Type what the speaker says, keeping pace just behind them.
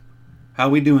How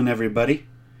we doing, everybody?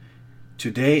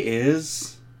 Today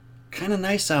is kind of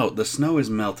nice out. The snow is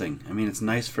melting. I mean, it's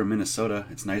nice for Minnesota.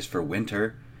 It's nice for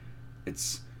winter.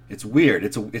 It's weird.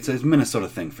 It's a Minnesota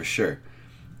thing for sure.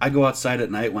 I go outside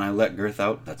at night when I let Girth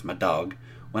out. That's my dog.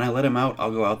 When I let him out,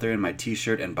 I'll go out there in my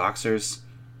t-shirt and boxers,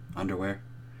 underwear,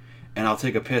 and I'll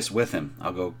take a piss with him.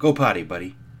 I'll go potty,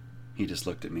 buddy. He just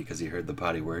looked at me because he heard the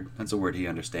potty word. That's a word he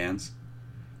understands.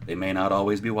 They may not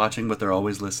always be watching, but they're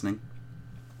always listening.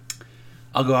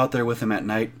 I'll go out there with him at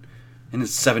night, and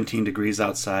it's 17 degrees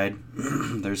outside.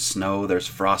 There's snow, there's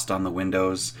frost on the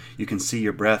windows. You can see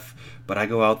your breath, but I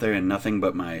go out there in nothing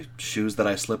but my shoes that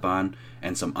I slip on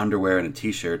and some underwear and a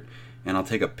t-shirt, and I'll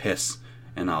take a piss.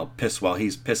 And I'll piss while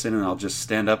he's pissing, and I'll just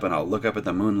stand up and I'll look up at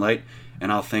the moonlight,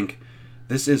 and I'll think,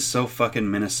 this is so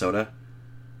fucking Minnesota.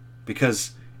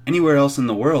 Because anywhere else in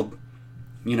the world,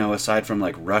 aside from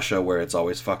like Russia where it's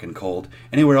always fucking cold,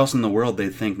 anywhere else in the world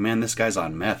they'd think, man, this guy's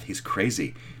on meth. He's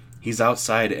crazy. He's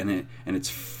outside and it's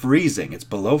freezing. It's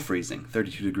below freezing.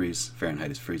 32 degrees Fahrenheit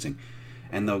is freezing.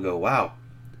 And they'll go, wow,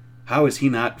 how is he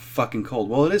not fucking cold?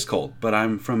 Well, it is cold, but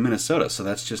I'm from Minnesota, so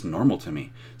that's just normal to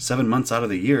me. 7 months out of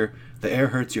the year, the air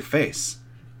hurts your face.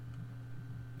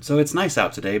 So it's nice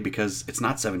out today because it's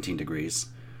not 17 degrees.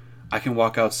 I can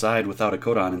walk outside without a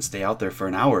coat on and stay out there for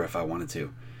an hour if I wanted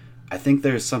to. I think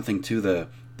there's something to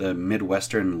the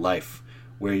Midwestern life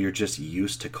where you're just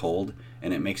used to cold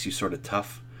and it makes you sort of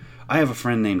tough. I have a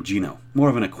friend named Gino, more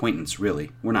of an acquaintance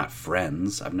really. We're not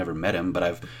friends. I've never met him, but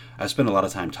I've spent a lot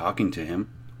of time talking to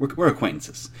him. We're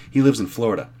acquaintances. He lives in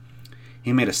Florida.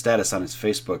 He made a status on his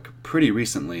Facebook pretty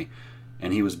recently,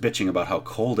 and he was bitching about how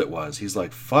cold it was. He's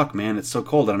like, fuck, man, it's so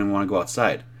cold I don't even want to go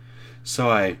outside. So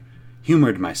I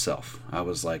humored myself. I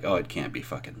was like, oh, it can't be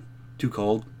fucking too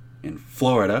cold in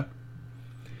Florida.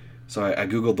 So I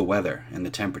Googled the weather and the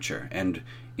temperature, and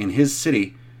in his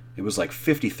city, it was like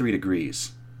 53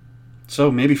 degrees.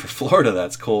 So maybe for Florida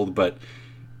that's cold, but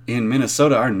in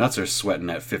Minnesota, our nuts are sweating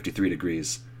at 53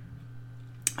 degrees.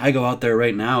 I go out there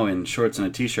right now in shorts and a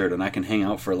t-shirt, and I can hang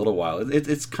out for a little while.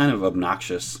 It's kind of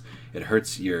obnoxious. It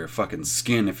hurts your fucking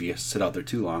skin if you sit out there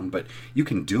too long, but you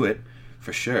can do it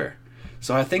for sure.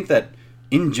 So I think that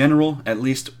in general, at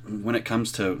least when it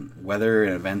comes to weather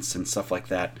and events and stuff like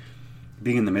that,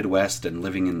 being in the Midwest and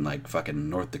living in like fucking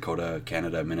North Dakota,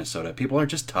 Canada, Minnesota, people are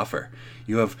just tougher.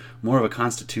 You have more of a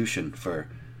constitution for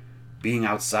being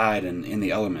outside and in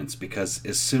the elements, because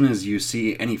as soon as you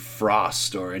see any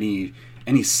frost or any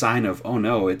sign of, oh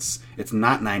no, it's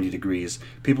not 90 degrees,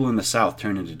 people in the South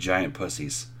turn into giant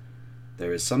pussies.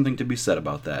 There is something to be said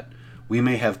about that. We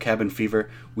may have cabin fever,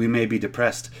 we may be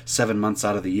depressed 7 months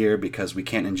out of the year because we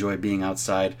can't enjoy being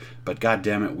outside, but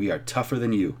goddammit, we are tougher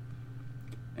than you.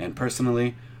 And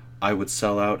personally, I would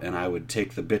sell out and I would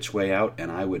take the bitch way out, and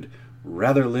I would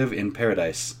rather live in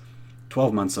paradise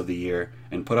 12 months of the year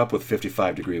and put up with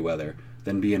 55 degree weather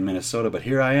than be in Minnesota, but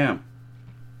here I am.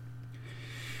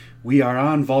 We are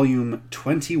on volume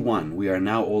 21. We are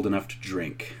now old enough to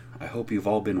drink. I hope you've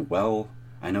all been well.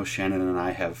 I know Shannon and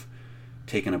I have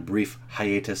taken a brief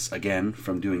hiatus again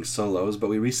from doing solos, but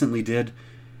we recently did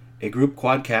a group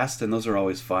quadcast, and those are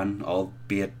always fun,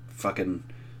 albeit fucking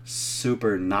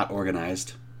super not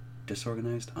organized.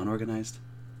 Disorganized? Unorganized?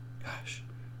 Gosh,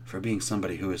 for being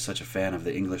somebody who is such a fan of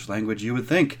the English language, you would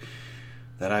think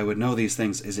that I would know these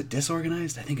things. Is it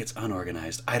disorganized? I think it's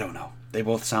unorganized. I don't know. They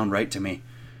both sound right to me.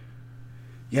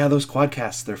 Yeah, those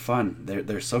quadcasts, they're fun.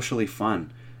 They're socially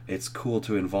fun. It's cool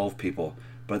to involve people,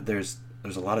 but there's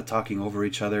a lot of talking over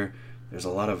each other. There's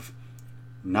a lot of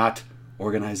not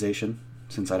organization,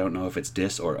 since I don't know if it's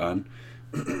dis or un.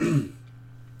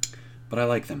 But I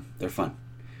like them. They're fun.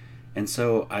 And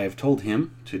so I've told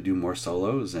him to do more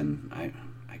solos, and I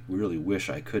really wish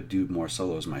I could do more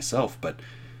solos myself, but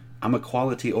I'm a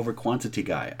quality over quantity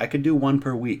guy. I could do one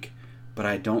per week, but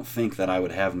I don't think that I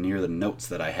would have near the notes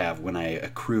that I have when I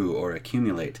accrue or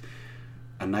accumulate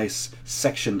a nice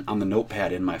section on the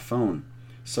notepad in my phone.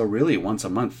 So really, once a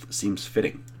month seems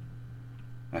fitting.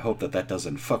 I hope that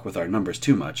doesn't fuck with our numbers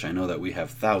too much. I know that we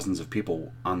have thousands of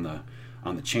people on the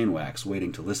chain wax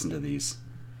waiting to listen to these.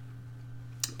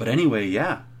 But anyway,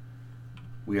 yeah.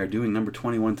 We are doing number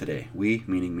 21 today. We,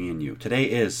 meaning me and you. Today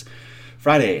is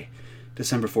Friday,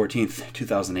 December 14th,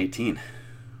 2018.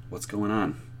 What's going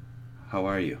on? How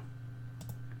are you?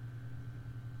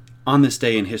 On this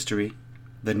day in history,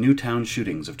 the Newtown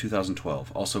shootings of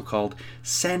 2012, also called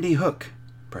Sandy Hook.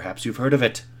 Perhaps you've heard of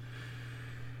it.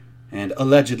 And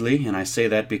allegedly, and I say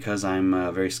that because I'm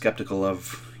very skeptical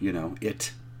of,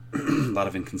 it, a lot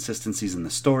of inconsistencies in the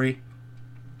story.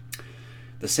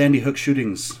 The Sandy Hook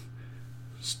shootings,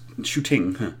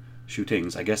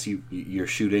 I guess you're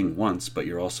shooting once, but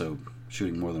you're also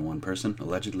shooting more than one person,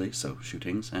 allegedly, so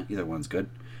shootings, either one's good.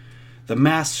 The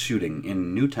mass shooting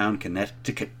in Newtown,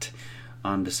 Connecticut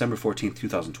on December 14th,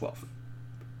 2012.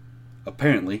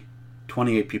 Apparently,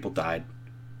 28 people died,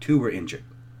 2 were injured.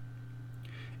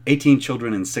 18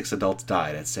 children and 6 adults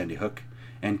died at Sandy Hook,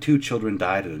 and 2 children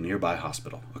died at a nearby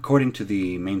hospital. According to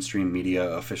the mainstream media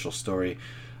official story,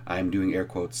 I'm doing air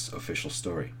quotes, official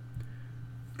story.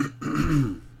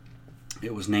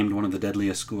 It was named one of the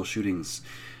deadliest school shootings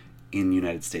in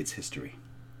United States history.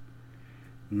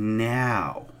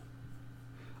 Now,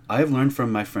 I have learned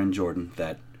from my friend Jordan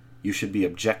that you should be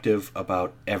objective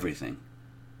about everything.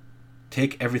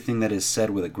 Take everything that is said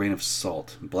with a grain of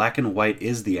salt. Black and white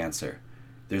is the answer.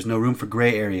 There's no room for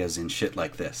gray areas in shit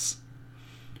like this.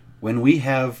 When we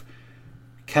have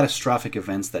catastrophic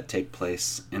events that take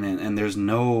place and there's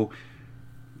no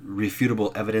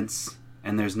refutable evidence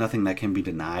and there's nothing that can be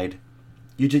denied,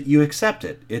 you accept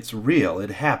it. It's real.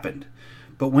 It happened.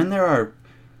 But when there are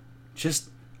just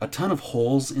a ton of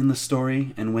holes in the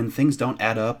story, and when things don't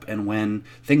add up, and when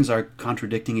things are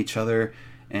contradicting each other,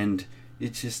 and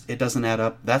it doesn't add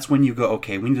up, that's when you go,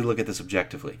 okay, we need to look at this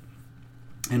objectively.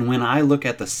 And when I look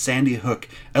at the Sandy Hook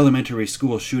Elementary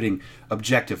School shooting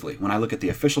objectively, when I look at the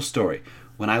official story,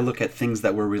 when I look at things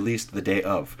that were released the day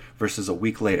of versus a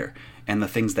week later, and the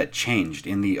things that changed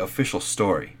in the official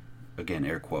story, again,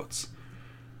 air quotes,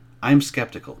 I'm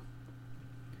skeptical.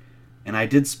 And I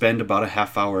did spend about a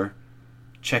half hour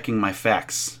checking my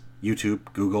facts, YouTube,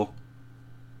 Google,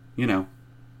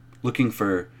 looking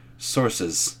for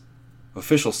sources,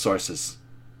 official sources.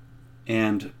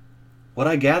 And what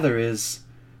I gather is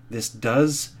this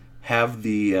does have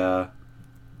the,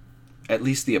 at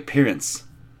least the appearance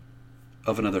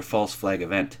of another false flag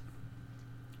event.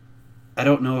 I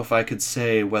don't know if I could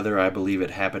say whether I believe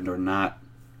it happened or not,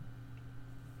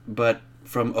 but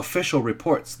from official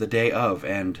reports the day of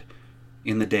and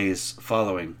in the days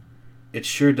following, it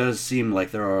sure does seem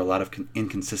like there are a lot of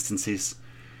inconsistencies.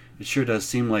 It sure does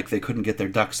seem like they couldn't get their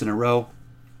ducks in a row.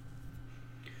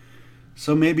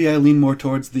 So maybe I lean more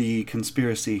towards the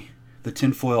conspiracy, the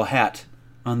tinfoil hat,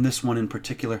 on this one in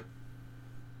particular,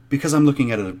 because I'm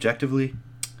looking at it objectively.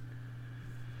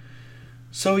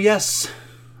 So yes,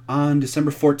 on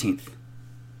December 14th,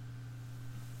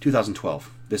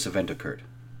 2012, this event occurred.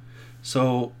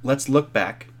 So let's look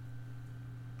back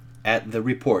at the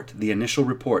report, the initial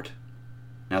report.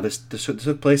 Now this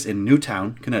took place in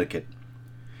Newtown, Connecticut,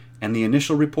 and the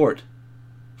initial report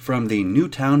from the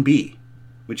Newtown Bee,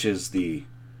 which is the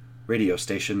radio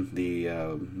station, the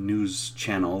news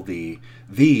channel, the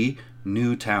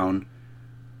Newtown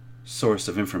source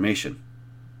of information.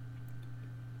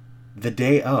 The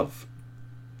day of,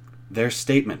 their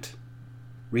statement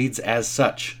reads as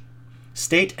such: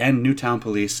 State and Newtown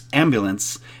Police,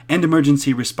 ambulance, and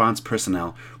emergency response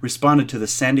personnel responded to the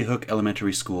Sandy Hook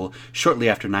Elementary School shortly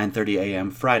after 9:30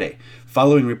 a.m. Friday,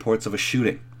 following reports of a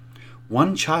shooting.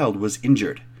 One child was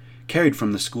injured, carried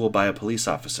from the school by a police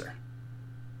officer.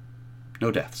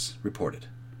 No deaths reported.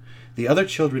 The other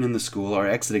children in the school are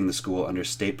exiting the school under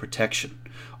state protection.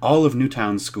 All of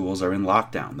Newtown's schools are in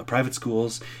lockdown. The private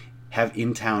schools have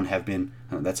been,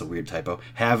 that's a weird typo,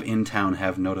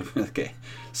 okay,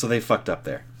 so they fucked up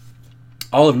there.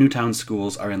 All of Newtown's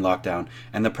schools are in lockdown,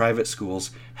 and the private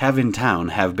schools have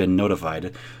been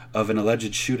notified of an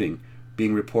alleged shooting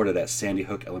being reported at Sandy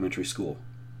Hook Elementary School.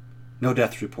 No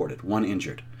deaths reported, 1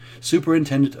 injured.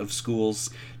 Superintendent of Schools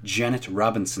Janet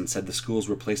Robinson said the schools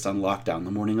were placed on lockdown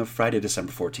the morning of Friday,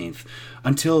 December 14th,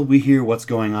 until we hear what's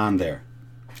going on there.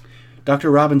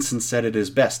 Dr. Robinson said it is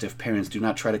best if parents do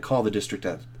not try to call the district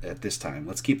at this time.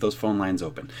 Let's keep those phone lines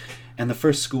open. And the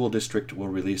first school district will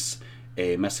release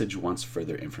a message once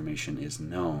further information is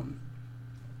known.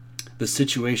 The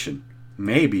situation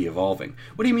may be evolving.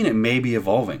 What do you mean it may be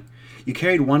evolving? You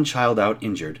carried one child out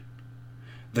injured.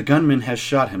 The gunman has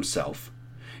shot himself.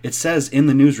 It says in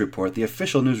the news report, the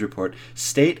official news report,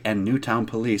 state and Newtown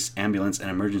police, ambulance, and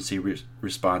emergency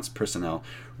response personnel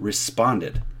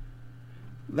responded.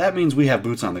 That means we have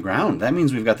boots on the ground. That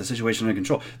means we've got the situation under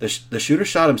control. The shooter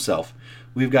shot himself.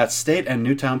 We've got state and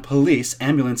Newtown police,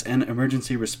 ambulance, and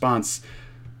emergency response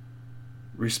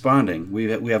responding. We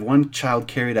have one child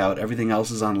carried out. Everything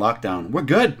else is on lockdown. We're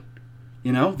good.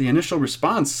 The initial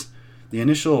response, the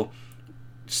initial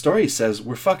story says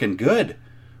we're fucking good.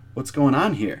 What's going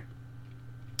on here?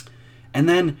 And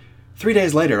then 3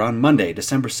 days later, on Monday,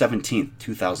 December 17th,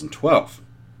 2012,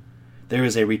 there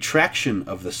is a retraction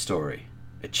of the story.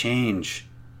 A change,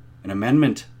 an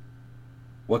amendment.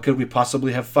 What could we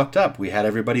possibly have fucked up? We had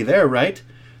everybody there, right?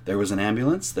 There was an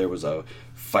ambulance, there was a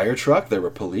fire truck, there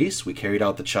were police, we carried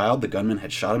out the child, the gunman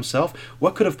had shot himself.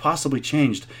 What could have possibly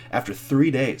changed after 3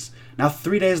 days? Now,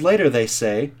 3 days later, they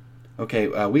say, okay,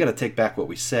 we got to take back what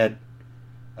we said.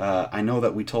 I know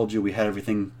that we told you we had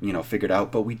everything, figured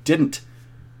out, but we didn't.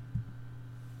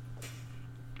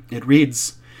 It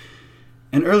reads,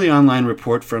 an early online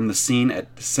report from the scene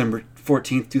at December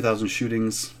 14th, 2000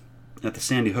 shootings at the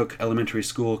Sandy Hook Elementary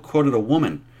School quoted a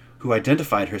woman who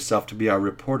identified herself to be our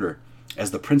reporter as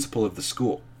the principal of the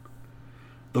school.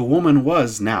 The woman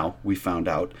was, now we found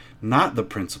out, not the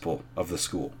principal of the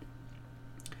school.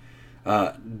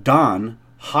 Don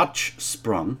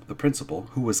Hochsprung, the principal,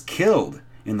 who was killed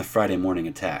in the Friday morning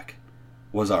attack,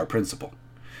 was our principal.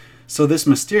 So this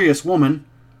mysterious woman,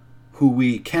 who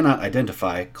we cannot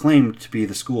identify, claimed to be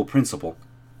the school principal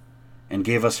and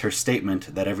gave us her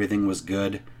statement that everything was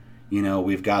good.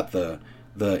 We've got the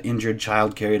injured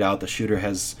child carried out, the shooter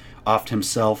has offed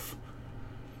himself.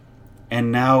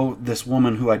 And now this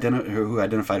woman who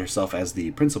identified herself as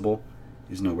the principal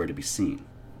is nowhere to be seen.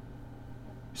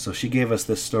 So she gave us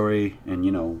this story,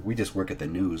 and we just work at the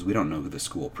news. We don't know who the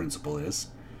school principal is.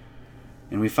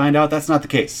 And we find out that's not the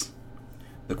case.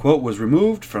 The quote was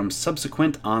removed from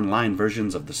subsequent online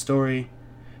versions of the story,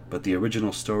 but the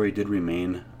original story did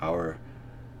remain our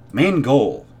main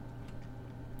goal.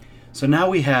 So now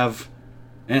we have,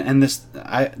 and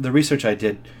the research I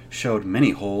did showed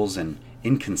many holes and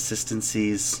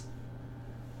inconsistencies,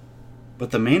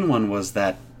 but the main one was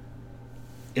that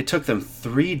it took them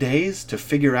 3 days to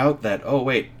figure out that, oh,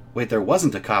 wait, there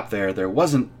wasn't a cop there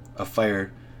wasn't a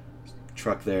fire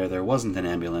truck there wasn't an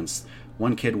ambulance,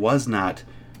 one kid was not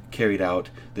carried out,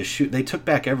 they took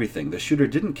back everything, the shooter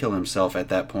didn't kill himself at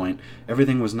that point,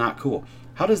 everything was not cool.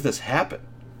 How does this happen?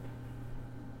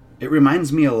 It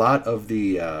reminds me a lot of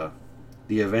the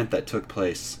event that took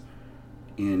place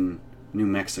in New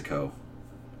Mexico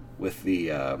with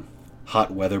the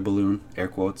hot weather balloon, air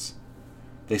quotes.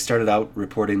 They started out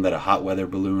reporting that a hot weather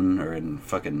balloon or in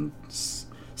fucking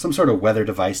some sort of weather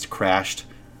device crashed.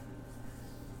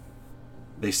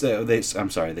 They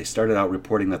started out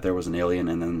reporting that there was an alien,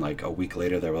 and then like a week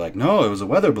later they were like, no, it was a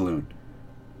weather balloon.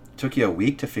 It took you a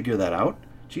week to figure that out?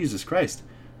 Jesus Christ.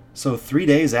 So 3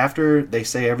 days after they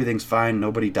say everything's fine,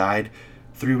 nobody died,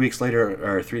 3 days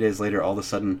later, all of a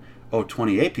sudden,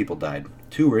 28 people died.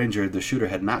 2 were injured. The shooter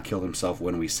had not killed himself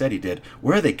when we said he did.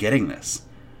 Where are they getting this?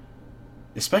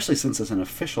 Especially since it's an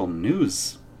official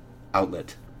news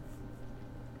outlet.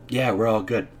 Yeah, we're all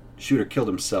good. Shooter killed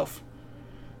himself.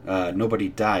 Nobody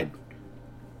died.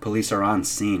 Police are on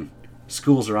scene.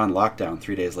 Schools are on lockdown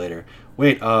 3 days later.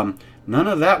 Wait, none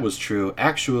of that was true.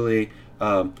 Actually,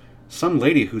 some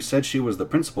lady who said she was the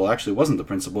principal actually wasn't the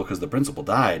principal because the principal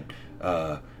died.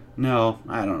 No,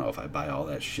 I don't know if I buy all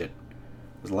that shit.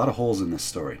 There's a lot of holes in this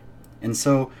story. And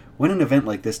so, when an event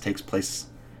like this takes place,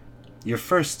 your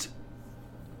first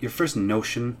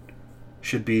notion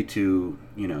should be to,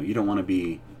 you don't want to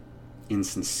be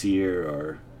insincere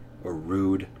or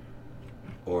rude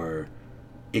or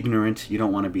ignorant. You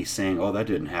don't want to be saying, oh, that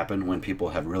didn't happen, when people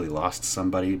have really lost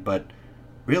somebody. But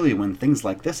really, when things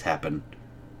like this happen,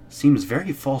 seems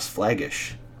very false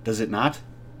flaggish, does it not?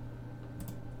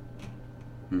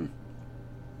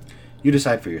 You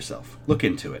decide for yourself. Look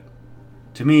into it.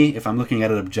 To me, if I'm looking at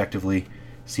it objectively,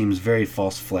 seems very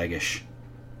false flaggish.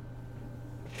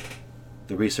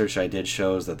 The research I did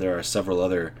shows that there are several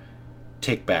other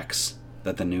takebacks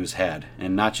that the news had,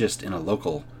 and not just in a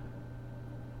local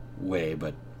way,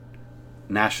 but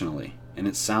nationally. And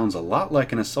it sounds a lot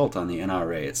like an assault on the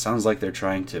NRA. It sounds like they're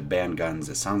trying to ban guns.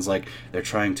 It sounds like they're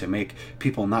trying to make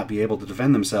people not be able to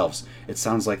defend themselves. It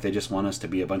sounds like they just want us to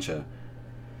be a bunch of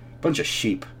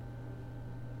sheep.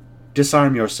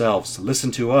 Disarm yourselves.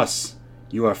 Listen to us.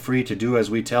 You are free to do as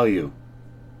we tell you.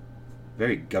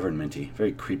 Very governmenty,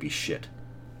 very creepy shit.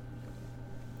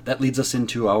 That leads us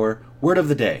into our word of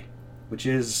the day, which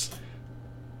is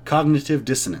cognitive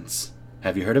dissonance.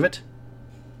 Have you heard of it?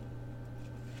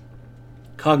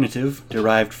 Cognitive,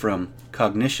 derived from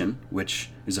cognition, which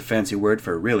is a fancy word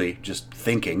for really just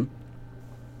thinking.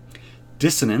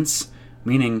 Dissonance,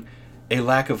 meaning a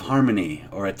lack of harmony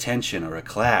or a tension or a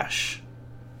clash.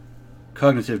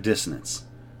 Cognitive dissonance.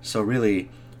 So really,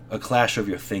 a clash of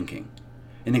your thinking.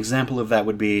 An example of that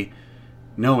would be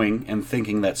knowing and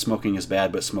thinking that smoking is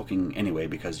bad, but smoking anyway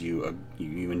because you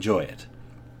enjoy it.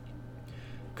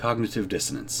 Cognitive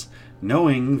dissonance.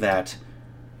 Knowing that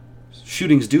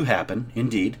shootings do happen,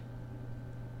 indeed,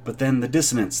 but then the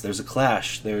dissonance, there's a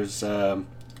clash, there's, if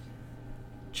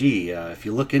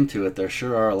you look into it, there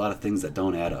sure are a lot of things that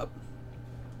don't add up.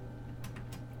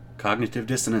 Cognitive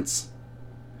dissonance.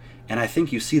 And I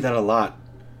think you see that a lot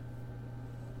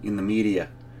in the media,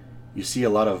 you see a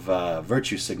lot of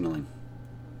virtue signaling.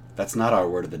 That's not our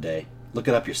word of the day. Look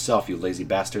it up yourself, you lazy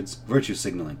bastards. Virtue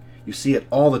signaling. You see it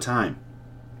all the time.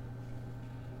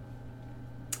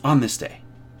 On this day,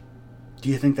 do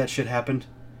you think that shit happened?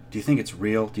 Do you think it's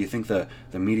real? Do you think the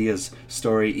media's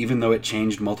story, even though it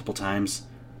changed multiple times,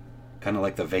 kind of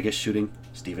like the Vegas shooting,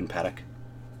 Stephen Paddock,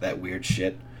 that weird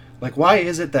shit? Like, why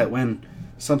is it that when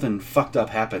something fucked up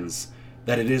happens,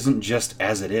 that it isn't just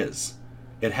as it is?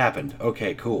 It happened.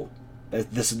 Okay, cool.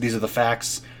 These are the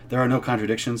facts. There are no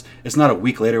contradictions. It's not a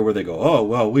week later where they go, oh,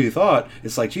 well, we thought.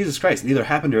 It's like, Jesus Christ, it either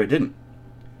happened or it didn't.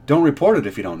 Don't report it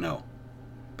if you don't know.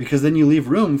 Because then you leave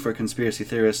room for conspiracy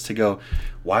theorists to go,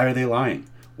 why are they lying?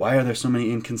 Why are there so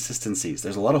many inconsistencies?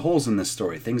 There's a lot of holes in this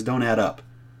story. Things don't add up.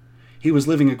 He was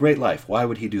living a great life. Why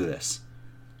would he do this?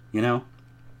 You know?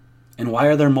 And why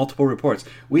are there multiple reports?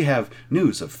 We have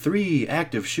news of 3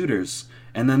 active shooters,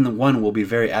 and then the one will be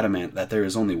very adamant that there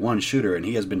is only one shooter and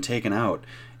he has been taken out.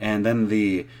 And then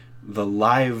the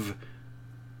live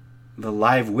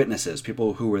witnesses,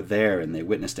 people who were there and they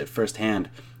witnessed it firsthand,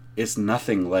 it's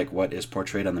nothing like what is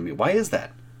portrayed on the media. Why is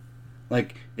that?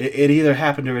 Like, it either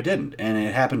happened or it didn't, and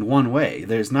it happened one way.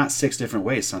 There's not 6 different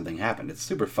ways something happened. It's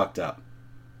super fucked up.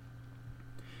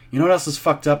 You know what else is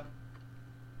fucked up?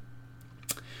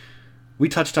 We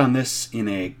touched on this in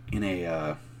a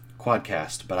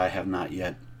quadcast, but I have not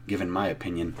yet given my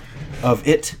opinion of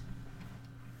it.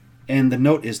 And the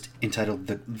note is entitled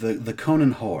the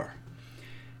Conan Whore.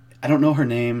 I don't know her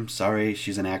name. Sorry,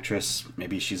 she's an actress.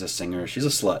 Maybe she's a singer. She's a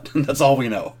slut. That's all we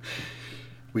know.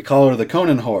 We call her the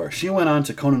Conan Whore. She went on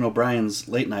to Conan O'Brien's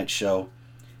late night show,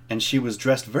 and she was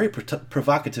dressed very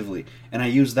provocatively. And I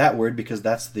use that word because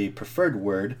that's the preferred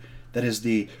word. That is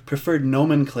the preferred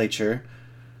nomenclature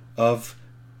of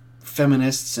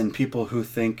feminists and people who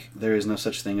think there is no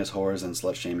such thing as whores and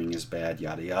slut-shaming is bad,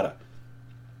 yada yada.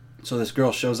 So this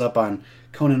girl shows up on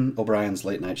Conan O'Brien's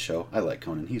late night show. I like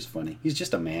Conan. He's funny. He's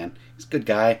just a man. He's a good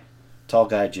guy. Tall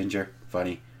guy, ginger,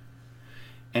 funny.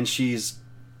 And she's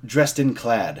dressed in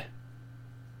clad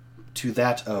to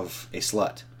that of a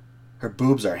slut. Her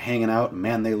boobs are hanging out.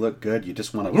 Man, they look good. You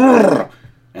just want to...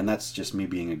 And that's just me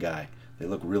being a guy. They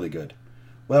look really good.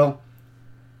 Well,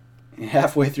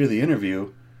 halfway through the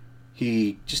interview,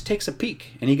 he just takes a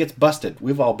peek, and he gets busted.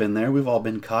 We've all been there. We've all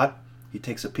been caught. He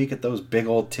takes a peek at those big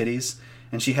old titties,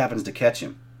 and she happens to catch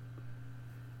him.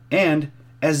 And,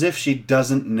 as if she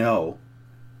doesn't know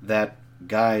that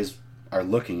guys are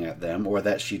looking at them, or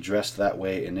that she dressed that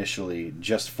way initially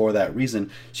just for that reason,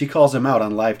 she calls him out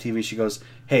on live TV. She goes,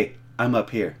 hey, I'm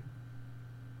up here.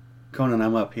 Conan,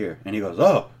 I'm up here. And he goes,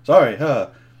 oh, sorry, huh.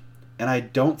 And I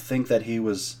don't think that he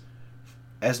was,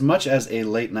 as much as a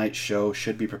late night show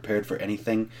should be prepared for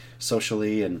anything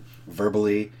socially and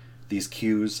verbally, these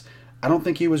cues, I don't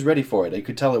think he was ready for it. You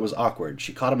could tell it was awkward.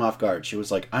 She caught him off guard. She was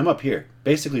like, I'm up here.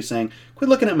 Basically saying, quit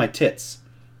looking at my tits.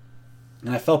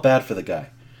 And I felt bad for the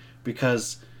guy.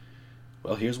 Because,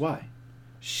 well, here's why.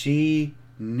 She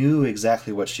knew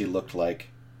exactly what she looked like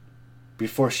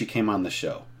before she came on the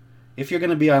show. If you're going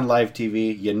to be on live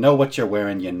TV, you know what you're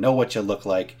wearing, you know what you look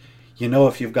like, you know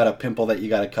if you've got a pimple that you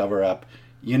got to cover up,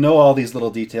 you know all these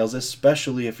little details,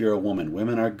 especially if you're a woman.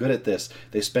 Women are good at this.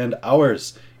 They spend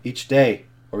hours each day,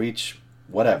 or each,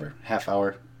 whatever, half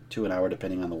hour to an hour,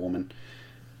 depending on the woman.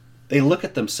 They look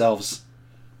at themselves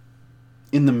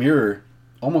in the mirror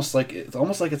almost like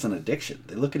it's an addiction.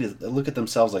 They look at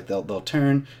themselves like they'll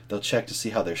turn, they'll check to see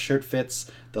how their shirt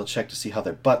fits, they'll check to see how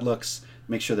their butt looks,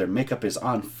 make sure their makeup is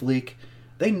on fleek.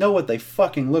 They know what they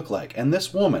fucking look like. And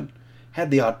this woman had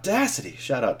the audacity,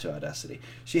 shout out to Audacity,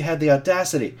 she had the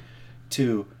audacity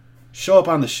to show up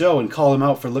on the show and call him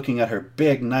out for looking at her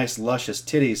big, nice, luscious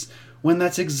titties when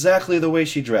that's exactly the way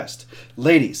she dressed.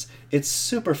 Ladies, it's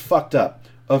super fucked up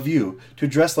of you to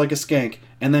dress like a skank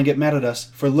and then get mad at us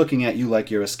for looking at you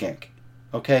like you're a skank.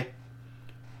 Okay?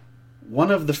 One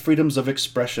of the freedoms of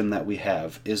expression that we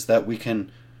have is that we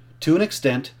can, to an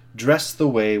extent, dress the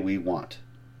way we want.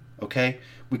 Okay?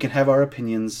 We can have our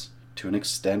opinions to an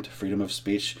extent. Freedom of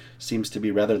speech seems to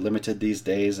be rather limited these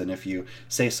days, and if you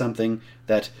say something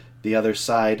that the other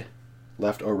side,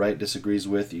 left or right, disagrees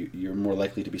with, you're more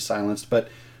likely to be silenced. But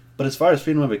as far as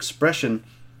freedom of expression,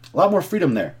 a lot more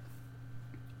freedom there.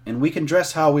 And we can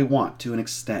dress how we want to an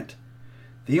extent.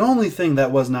 The only thing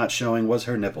that was not showing was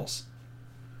her nipples.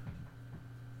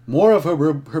 More of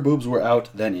her boobs were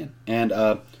out than in.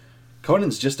 And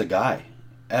Conan's just a guy.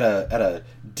 At a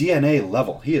DNA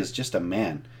level, he is just a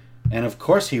man. And of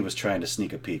course he was trying to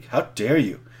sneak a peek. How dare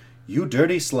you? You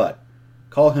dirty slut.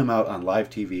 Call him out on live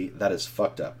TV. That is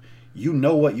fucked up. You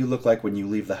know what you look like when you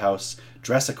leave the house.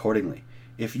 Dress accordingly.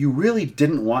 If you really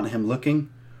didn't want him looking,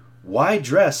 Why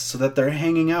dress so that they're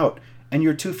hanging out and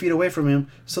you're 2 feet away from him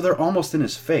so they're almost in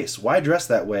his face? Why dress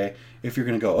that way if you're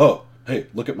going to go, oh, hey,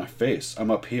 look at my face.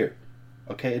 I'm up here.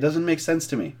 Okay, it doesn't make sense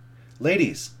to me.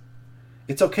 Ladies,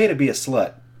 it's okay to be a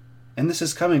slut. And this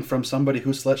is coming from somebody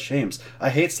who slut shames. I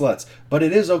hate sluts, but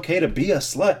it is okay to be a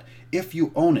slut if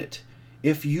you own it.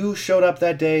 If you showed up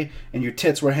that day and your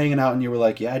tits were hanging out and you were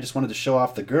like, yeah, I just wanted to show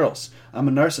off the girls. I'm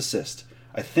a narcissist.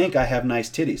 I think I have nice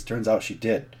titties. Turns out she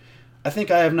did. I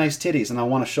think I have nice titties and I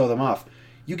want to show them off.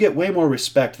 You get way more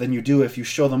respect than you do if you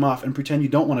show them off and pretend you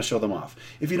don't want to show them off.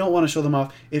 If you don't want to show them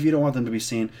off, if you don't want them to be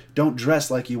seen, don't dress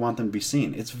like you want them to be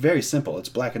seen. It's very simple. It's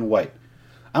black and white.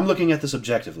 I'm looking at this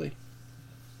objectively.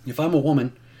 If I'm a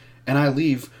woman and I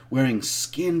leave wearing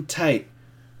skin-tight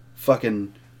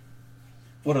fucking,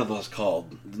 what are those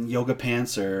called? Yoga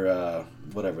pants or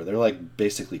whatever. They're like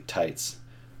basically tights.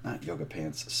 Not yoga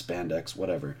pants, spandex,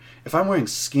 whatever. If I'm wearing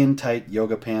skin-tight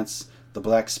yoga pants, the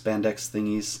black spandex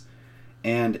thingies,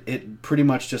 and it pretty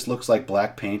much just looks like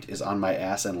black paint is on my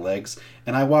ass and legs,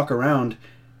 and I walk around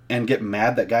and get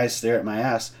mad that guys stare at my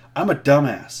ass, I'm a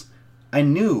dumbass.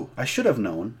 I should have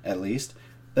known, at least,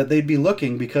 that they'd be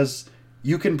looking because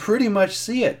you can pretty much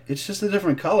see it. It's just a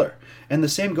different color. And the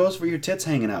same goes for your tits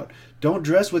hanging out. Don't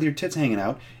dress with your tits hanging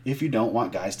out if you don't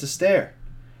want guys to stare.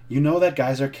 You know that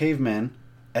guys are cavemen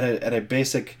at a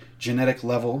basic genetic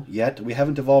level yet. We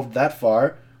haven't evolved that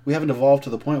far. We haven't evolved to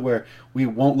the point where we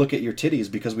won't look at your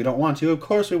titties because we don't want to. Of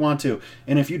course we want to.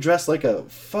 And if you dress like a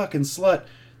fucking slut,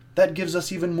 that gives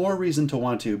us even more reason to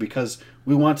want to because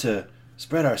we want to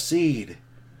spread our seed.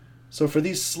 So for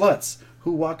these sluts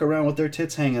who walk around with their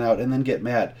tits hanging out and then get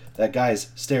mad that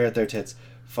guys stare at their tits,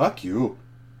 fuck you.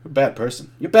 You're a bad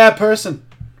person. You're a bad person.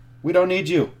 We don't need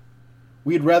you.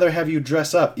 We'd rather have you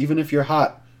dress up, even if you're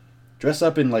hot. Dress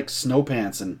up in like snow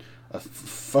pants and a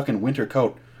fucking winter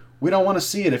coat. We don't want to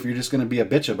see it if you're just going to be a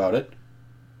bitch about it.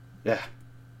 Yeah,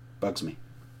 bugs me.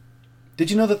 Did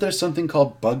you know that there's something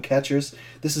called bug catchers?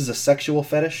 This is a sexual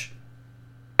fetish.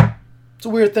 It's a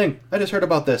weird thing. I just heard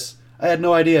about this. I had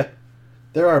no idea.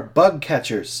 There are bug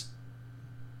catchers.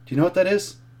 Do you know what that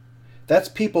is? That's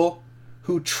people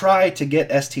who try to get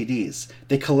STDs.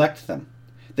 They collect them.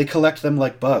 They collect them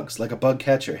like bugs, like a bug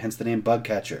catcher, hence the name bug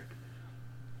catcher.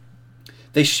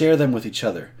 They share them with each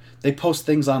other. They post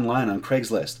things online on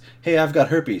Craigslist. Hey, I've got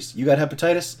herpes. You got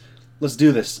hepatitis? Let's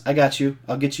do this. I got you.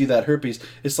 I'll get you that herpes.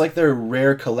 It's like they're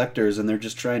rare collectors and they're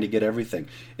just trying to get everything.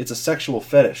 It's a sexual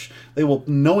fetish. They will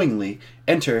knowingly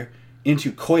enter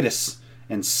into coitus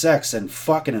and sex and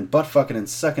fucking and butt fucking and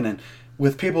sucking and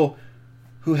with people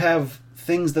who have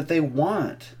things that they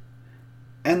want.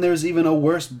 And there's even a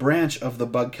worse branch of the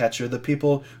bug catcher, the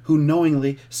people who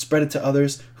knowingly spread it to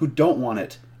others who don't want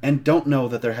it and don't know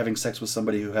that they're having sex with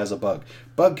somebody who has a bug.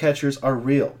 Bug catchers are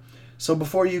real. So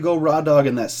before you go raw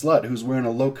dogging that slut who's wearing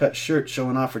a low-cut shirt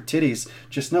showing off her titties,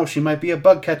 just know she might be a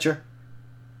bug catcher.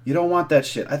 You don't want that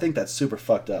shit. I think that's super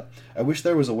fucked up. I wish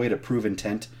there was a way to prove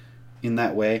intent in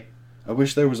that way. I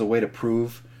wish there was a way to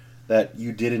prove that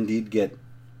you did indeed get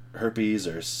herpes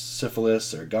or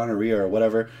syphilis or gonorrhea or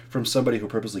whatever from somebody who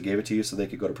purposely gave it to you so they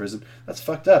could go to prison. That's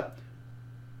fucked up.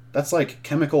 That's like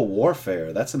chemical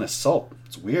warfare. That's an assault.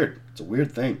 It's weird. It's a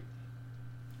weird thing.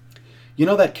 You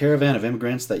know that caravan of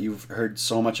immigrants that you've heard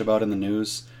so much about in the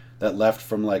news that left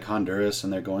from like Honduras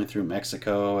and they're going through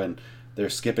Mexico and they're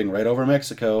skipping right over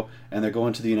Mexico and they're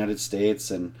going to the United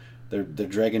States and they're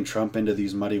dragging Trump into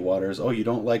these muddy waters. Oh, you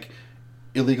don't like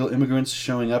illegal immigrants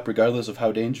showing up regardless of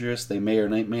how dangerous they may or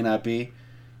may not be,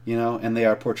 you know, and they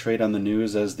are portrayed on the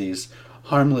news as these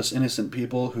harmless, innocent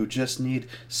people who just need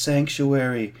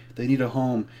sanctuary. They need a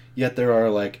home. Yet there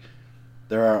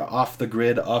are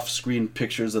off-the-grid, off-screen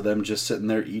pictures of them just sitting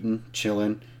there eating,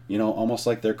 chilling, you know, almost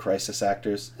like they're crisis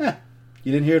actors.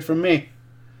 You didn't hear it from me.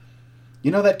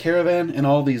 You know that caravan and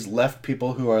all these left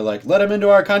people who are like, let them into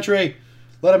our country.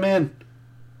 Let them in.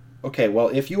 Okay, well,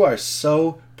 if you are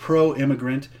so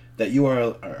pro-immigrant that you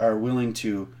are willing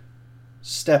to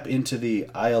step into the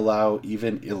I allow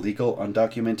even illegal,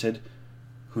 undocumented,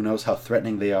 who knows how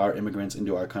threatening they are, immigrants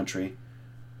into our country,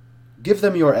 give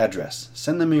them your address.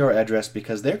 Send them your address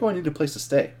because they're going to need a place to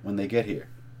stay when they get here.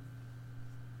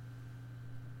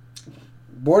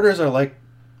 Borders are like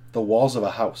the walls of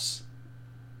a house.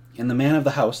 And the man of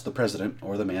the house, the president,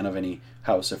 or the man of any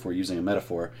house, if we're using a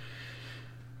metaphor,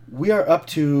 we are up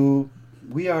to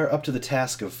the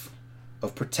task of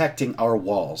protecting our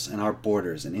walls and our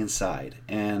borders and inside.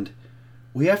 And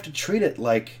we have to treat it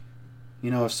like, you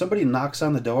know, if somebody knocks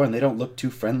on the door and they don't look too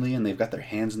friendly and they've got their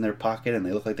hands in their pocket and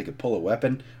they look like they could pull a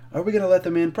weapon, are we going to let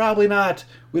them in? Probably not.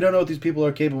 We don't know what these people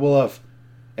are capable of.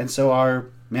 And so our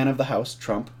man of the house,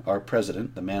 Trump, our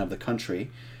president, the man of the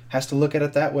country, has to look at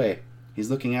it that way. He's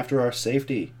looking after our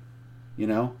safety, you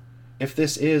know? If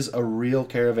this is a real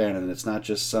caravan and it's not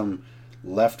just some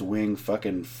left-wing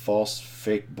fucking false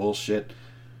fake bullshit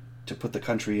to put the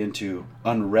country into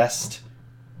unrest,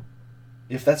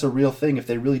 if that's a real thing, if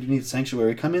they really do need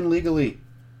sanctuary, come in legally.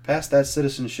 Pass that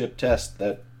citizenship test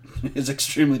that is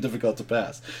extremely difficult to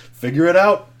pass. Figure it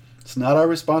out. It's not our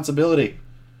responsibility.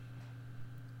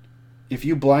 If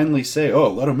you blindly say, oh,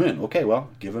 let them in, okay,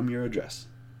 well, give them your address.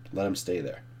 Let them stay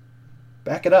there.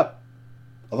 Back it up.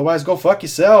 Otherwise, go fuck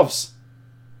yourselves.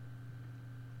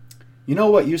 You know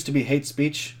what used to be hate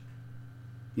speech?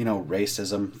 You know,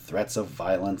 racism, threats of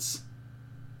violence,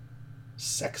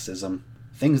 sexism,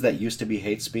 things that used to be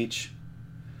hate speech.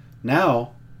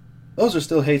 Now, those are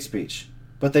still hate speech,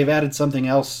 but they've added something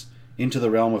else into the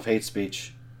realm of hate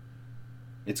speech.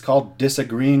 It's called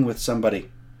disagreeing with somebody.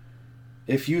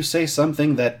 If you say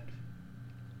something that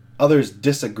others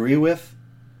disagree with,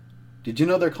 did you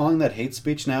know they're calling that hate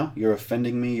speech now? You're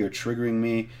offending me, you're triggering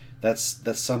me. That's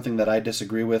something that I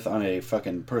disagree with on a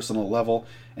fucking personal level,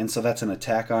 and so that's an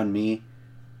attack on me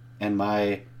and my,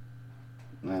 I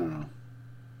don't know,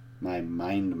 my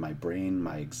mind, my brain,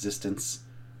 my existence.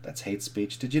 That's hate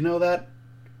speech. Did you know that?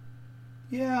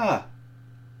 Yeah.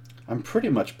 I'm pretty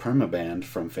much permabanned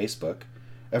from Facebook.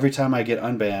 Every time I get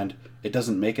unbanned, it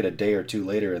doesn't make it a day or two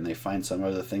later and they find some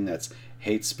other thing that's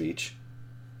hate speech.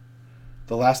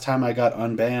 The last time I got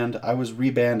unbanned, I was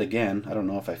rebanned again. I don't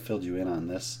know if I filled you in on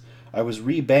this. I was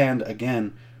rebanned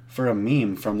again for a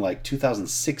meme from like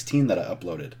 2016 that I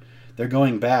uploaded. They're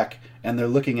going back and they're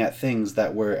looking at things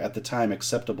that were at the time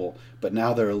acceptable, but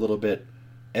now they're a little bit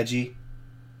edgy,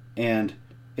 and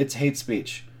it's hate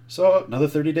speech. So another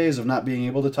 30 days of not being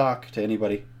able to talk to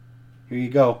anybody. Here you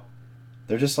go.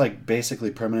 They're just like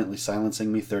basically permanently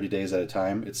silencing me 30 days at a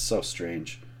time. It's so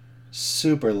strange.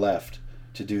 Super left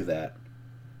to do that.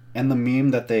 And the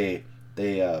meme that they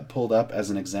pulled up as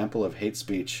an example of hate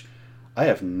speech, I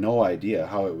have no idea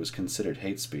how it was considered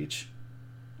hate speech.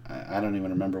 I don't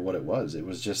even remember what it was. It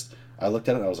was just, I looked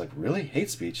at it and I was like, really? Hate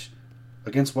speech?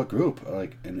 Against what group?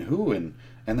 Like, and who? And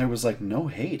there was like no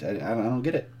hate. I don't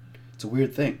get it. It's a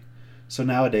weird thing. So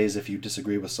nowadays, if you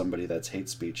disagree with somebody, that's hate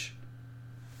speech.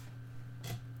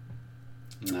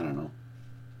 I don't know.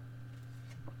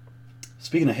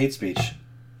 Speaking of hate speech,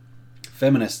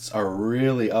 feminists are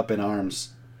really up in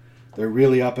arms. They're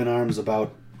really up in arms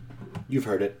about, you've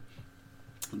heard it,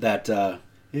 that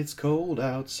it's cold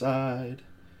outside.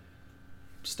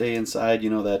 Stay inside, you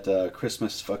know that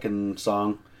Christmas fucking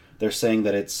song? They're saying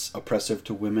that it's oppressive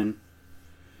to women.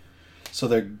 So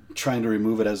they're trying to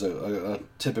remove it as a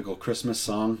typical Christmas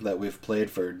song that we've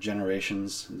played for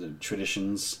generations, the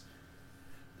traditions.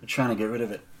 They're trying to get rid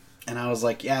of it. And I was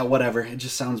like, yeah, whatever. It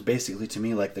just sounds basically to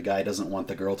me like the guy doesn't want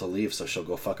the girl to leave, so she'll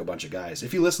go fuck a bunch of guys.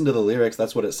 If you listen to the lyrics,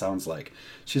 that's what it sounds like.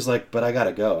 She's like, but I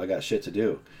gotta go. I got shit to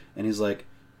do. And he's like,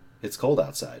 it's cold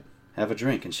outside. Have a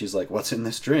drink. And she's like, what's in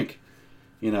this drink?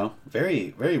 You know,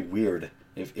 very, very weird.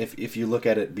 If you look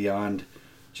at it beyond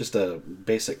just a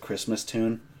basic Christmas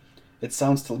tune, it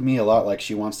sounds to me a lot like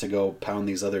she wants to go pound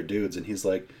these other dudes, and he's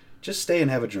like, just stay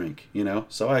and have a drink, you know,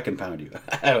 so I can pound you.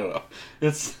 I don't know.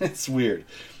 It's weird.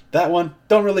 That one,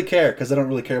 don't really care, because I don't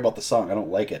really care about the song. I don't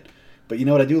like it. But you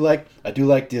know what I do like? I do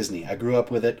like Disney. I grew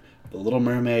up with it. The Little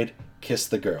Mermaid, Kiss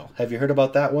the Girl. Have you heard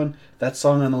about that one? That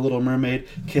song on The Little Mermaid,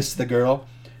 Kiss the Girl?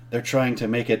 They're trying to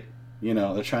make it, you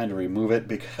know, they're trying to remove it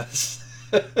because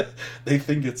they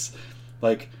think it's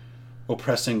like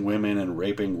oppressing women and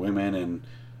raping women. And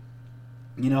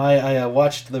you know, I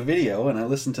watched the video and I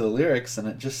listened to the lyrics, and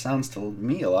it just sounds to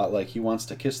me a lot like he wants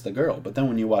to kiss the girl. But then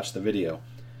when you watch the video,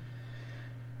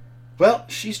 well,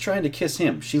 she's trying to kiss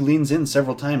him. She leans in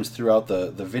several times throughout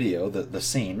the video, the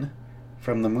scene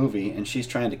from the movie, and she's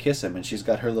trying to kiss him, and she's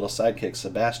got her little sidekick,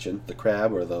 Sebastian, the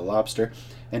crab or the lobster,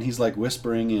 and he's like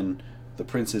whispering in the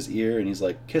prince's ear, and he's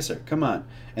like, kiss her, come on.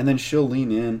 And then she'll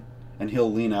lean in, and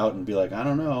he'll lean out and be like, I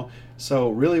don't know. So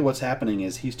really what's happening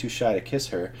is he's too shy to kiss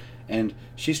her, and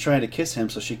she's trying to kiss him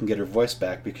so she can get her voice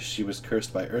back because she was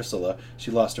cursed by Ursula.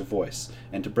 She lost her voice.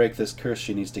 And to break this curse,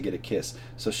 she needs to get a kiss.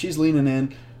 So she's leaning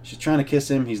in. She's trying to kiss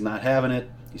him. He's not having it.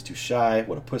 He's too shy.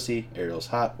 What a pussy. Ariel's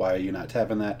hot. Why are you not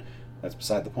having that? That's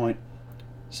beside the point.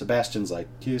 Sebastian's like,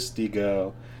 kiss the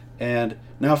girl. And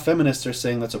now feminists are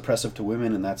saying that's oppressive to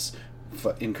women, and that's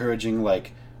encouraging,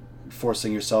 like,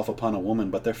 forcing yourself upon a woman.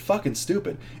 But they're fucking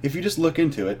stupid. If you just look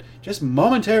into it, just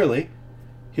momentarily,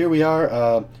 here we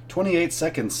are, 28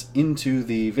 seconds into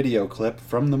the video clip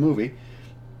from the movie,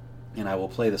 and I will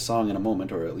play the song in a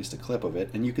moment, or at least a clip of it,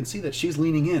 and you can see that she's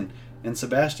leaning in, and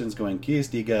Sebastian's going, kiss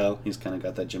the girl. He's kind of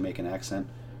got that Jamaican accent.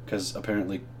 because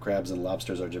apparently crabs and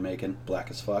lobsters are Jamaican, black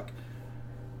as fuck.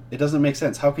 It doesn't make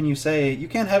sense. How can you say you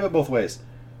can't have it both ways?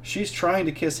 She's trying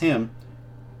to kiss him,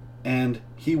 and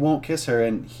he won't kiss her,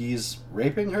 and he's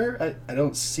raping her? I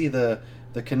don't see the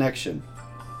connection.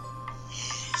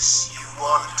 Yes, you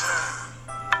want her.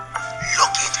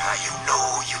 Look at her, you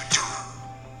know you do.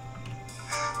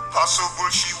 Possible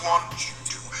she wants you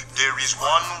to. There is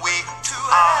one way to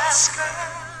ask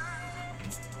her.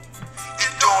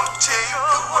 It don't take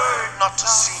a word, not a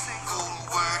single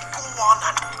word. Go on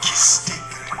and kiss the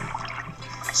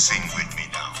girl. Sing with me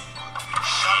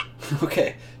now.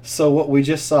 Okay, so what we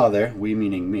just saw there, we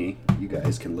meaning me, you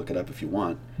guys can look it up if you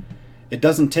want. It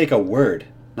doesn't take a word,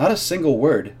 not a single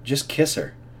word, just kiss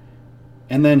her.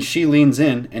 And then she leans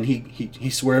in and he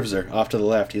swerves her off to the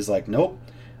left. He's like, nope,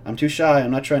 I'm too shy,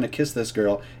 I'm not trying to kiss this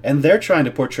girl. And they're trying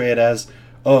to portray it as,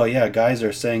 oh yeah, guys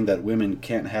are saying that women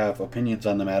can't have opinions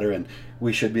on the matter and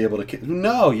we should be able to kiss.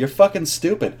 No, you're fucking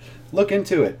stupid. Look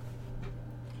into it.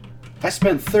 I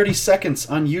spent 30 seconds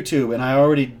on YouTube and I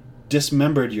already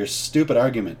dismembered your stupid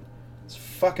argument. It's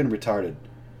fucking retarded.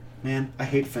 Man, I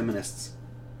hate feminists.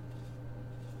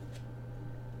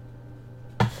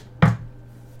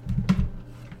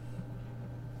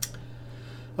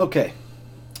 Okay,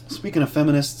 speaking of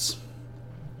feminists,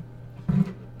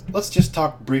 let's just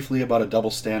talk briefly about a double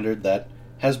standard that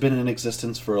has been in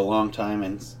existence for a long time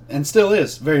and still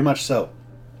is, very much so.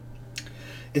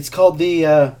 It's called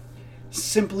the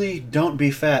simply don't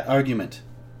be fat argument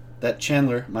that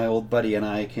Chandler, my old buddy, and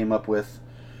I came up with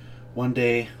one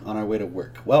day on our way to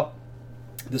work. Well,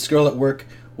 this girl at work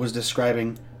was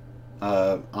describing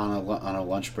on a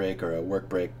lunch break or a work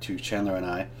break to Chandler and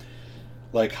I,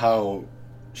 like how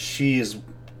she's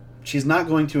not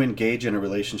going to engage in a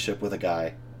relationship with a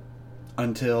guy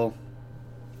until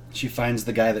she finds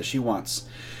the guy that she wants.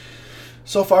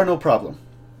 So far, no problem.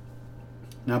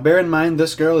 Now, bear in mind,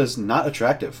 this girl is not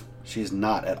attractive. She's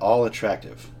not at all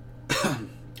attractive.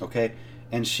 Okay?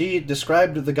 And she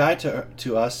described the guy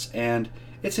to us, and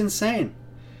it's insane.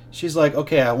 She's like,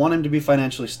 okay, I want him to be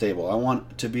financially stable. I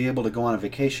want to be able to go on a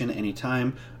vacation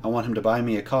anytime. I want him to buy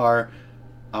me a car.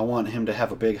 I want him to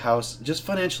have a big house. Just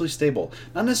financially stable.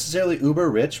 Not necessarily uber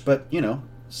rich, but, you know,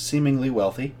 seemingly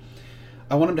wealthy.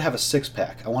 I want him to have a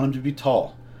six-pack. I want him to be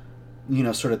tall. You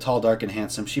know, sort of tall, dark, and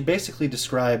handsome. She basically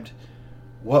described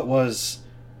what was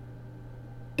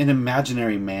an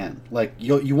imaginary man. Like,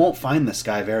 you won't find this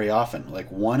guy very often.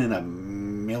 Like, 1 in a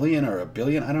million or a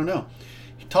billion, I don't know.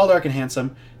 Tall, dark, and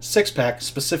handsome. Six-pack,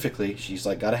 specifically. She's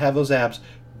like, gotta have those abs.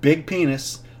 Big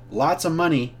penis. Lots of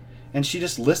money. And she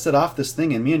just listed off this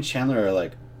thing, and me and Chandler are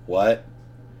like, what?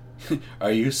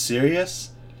 Are you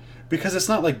serious? Because it's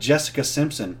not like Jessica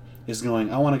Simpson is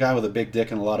going, I want a guy with a big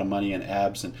dick and a lot of money and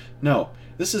abs. And no,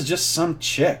 this is just some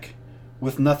chick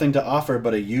with nothing to offer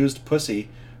but a used pussy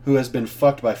who has been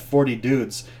fucked by 40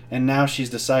 dudes, and now she's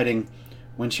deciding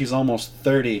when she's almost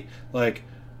 30, like,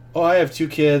 oh, I have 2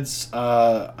 kids,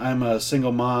 I'm a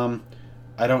single mom,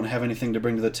 I don't have anything to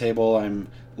bring to the table, I'm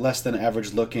less than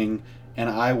average looking, and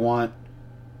I want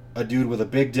a dude with a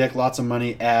big dick, lots of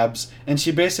money, abs, and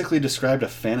she basically described a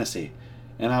fantasy.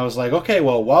 And I was like, okay,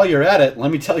 well, while you're at it, let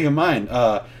me tell you mine.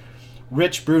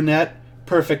 Rich brunette,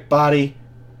 perfect body,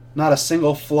 not a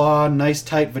single flaw, nice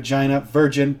tight vagina,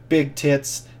 virgin, big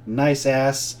tits, nice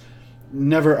ass,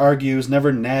 never argues,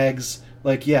 never nags.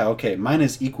 Like, yeah, okay, mine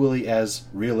is equally as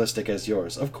realistic as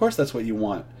yours. Of course that's what you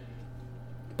want.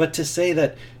 But to say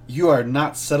that you are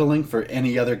not settling for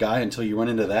any other guy until you run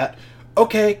into that,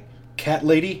 okay, cat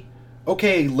lady.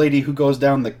 Okay, lady who goes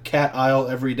down the cat aisle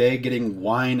every day getting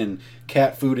wine and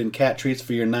cat food and cat treats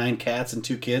for your 9 cats and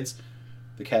 2 kids.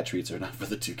 The cat treats are not for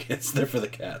the 2 kids, they're for the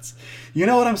cats. You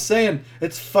know what I'm saying?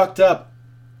 It's fucked up.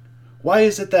 Why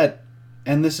is it that,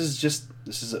 and this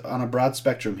is on a broad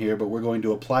spectrum here, but we're going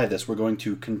to apply this, we're going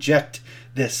to conject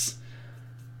this,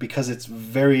 because it's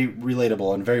very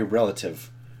relatable and very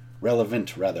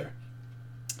relevant rather.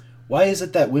 Why is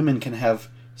it that women can have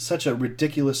such a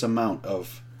ridiculous amount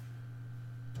of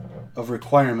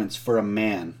requirements for a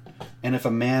man, and if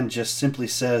a man just simply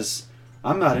says,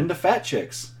 I'm not into fat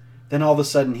chicks, then all of a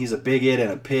sudden he's a bigot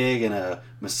and a pig and a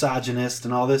misogynist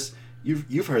and all this?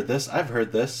 You've heard this, I've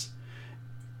heard this.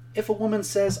 If a woman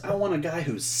says, I want a guy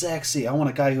who's sexy, I want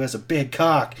a guy who has a big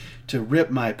cock to rip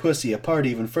my pussy apart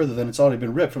even further than it's already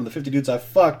been ripped from the 50 dudes I've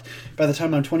fucked by the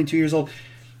time I'm 22 years old,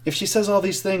 if she says all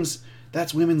these things,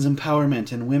 that's women's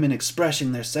empowerment and women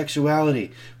expressing their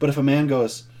sexuality. But if a man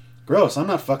goes, gross, I'm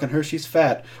not fucking her, she's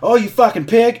fat. Oh, you fucking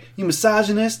pig, you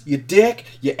misogynist, you dick,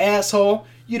 you asshole,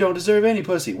 you don't deserve any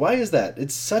pussy. Why is that?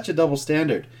 It's such a double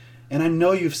standard. And I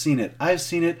know you've seen it. I've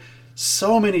seen it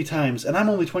so many times, and I'm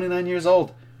only 29 years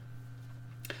old.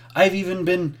 I've even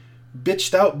been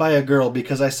bitched out by a girl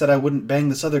because I said I wouldn't bang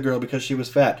this other girl because she was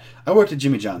fat. I worked at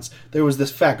Jimmy John's. There was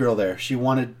this fat girl there. She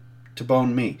wanted to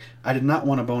bone me. I did not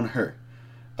want to bone her.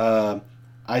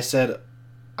 I said,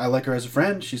 I like her as a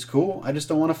friend. She's cool. I just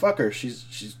don't want to fuck her. She's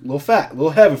a little fat, a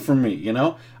little heavy for me, you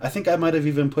know? I think I might have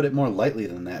even put it more lightly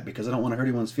than that because I don't want to hurt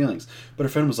anyone's feelings. But her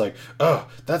friend was like, oh,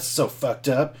 that's so fucked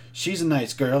up. She's a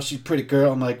nice girl. She's a pretty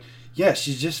girl. I'm like, yeah,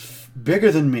 she's just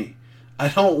bigger than me. I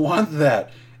don't want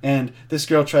that. And this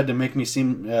girl tried to make me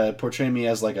portray me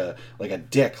as like a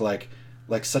dick, like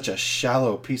such a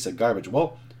shallow piece of garbage.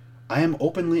 Well, I am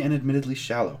openly and admittedly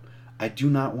shallow. I do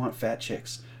not want fat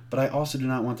chicks, but I also do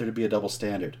not want there to be a double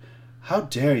standard. How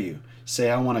dare you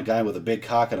say I want a guy with a big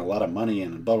cock and a lot of money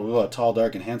and blah, blah, blah, tall,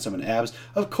 dark, and handsome and abs?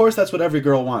 Of course that's what every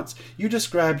girl wants. You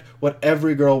described what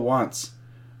every girl wants.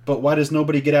 But why does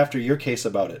nobody get after your case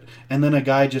about it? And then a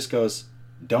guy just goes,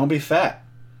 don't be fat.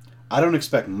 I don't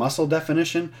expect muscle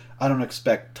definition. I don't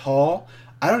expect tall.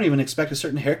 I don't even expect a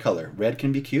certain hair color. Red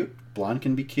can be cute. Blonde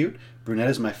can be cute. Brunette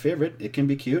is my favorite. It can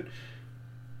be cute.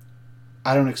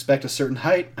 I don't expect a certain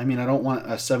height. I mean, I don't want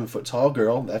a 7-foot tall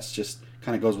girl. That's just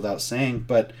kind of goes without saying.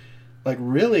 But, like,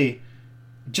 really,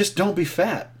 just don't be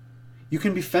fat. You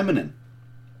can be feminine.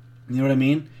 You know what I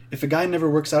mean? If a guy never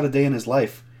works out a day in his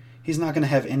life, he's not going to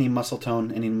have any muscle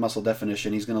tone, any muscle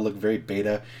definition. He's going to look very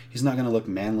beta. He's not going to look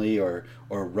manly or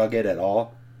rugged at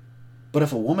all. But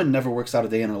if a woman never works out a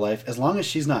day in her life, as long as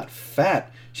she's not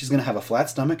fat, she's going to have a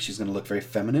flat stomach. She's going to look very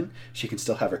feminine. She can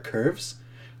still have her curves.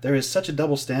 There is such a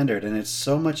double standard, and it's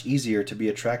so much easier to be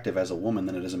attractive as a woman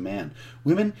than it is a man.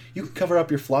 Women, you can cover up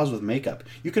your flaws with makeup.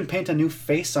 You can paint a new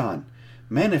face on.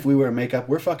 Men, if we wear makeup,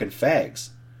 we're fucking fags.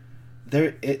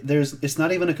 It's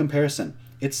not even a comparison.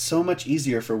 It's so much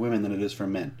easier for women than it is for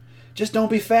men. Just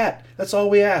don't be fat. That's all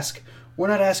we ask. We're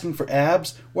not asking for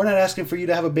abs. We're not asking for you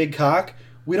to have a big cock.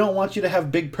 We don't want you to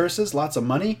have big purses, lots of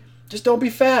money. Just don't be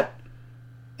fat.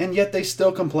 And yet they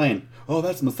still complain. Oh,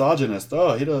 that's misogynist.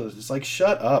 Oh, it's like,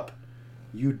 shut up,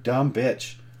 you dumb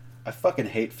bitch. I fucking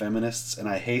hate feminists, and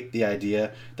I hate the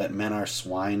idea that men are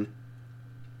swine.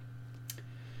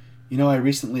 You know, I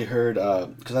recently heard,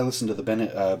 because I listened to the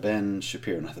Ben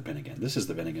Shapiro, not the Ben Again. This is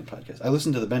the Ben Again podcast. I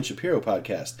listened to the Ben Shapiro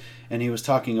podcast, and he was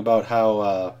talking about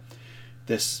how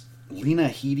this Lena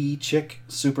Headey chick,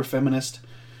 super feminist,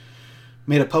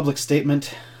 made a public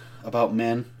statement about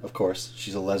men. Of course,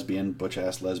 she's a lesbian,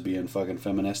 butch-ass lesbian, fucking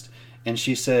feminist. And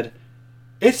she said,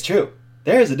 it's true.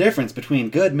 There is a difference between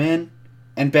good men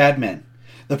and bad men.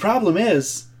 The problem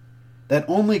is that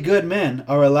only good men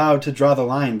are allowed to draw the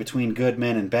line between good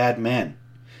men and bad men.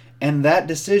 And that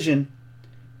decision,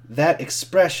 that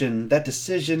expression, that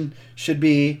decision should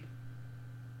be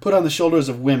put on the shoulders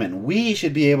of women. We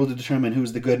should be able to determine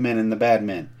who's the good men and the bad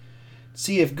men.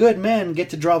 See, if good men get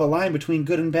to draw the line between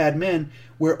good and bad men,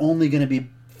 we're only going to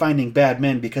be finding bad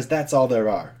men because that's all there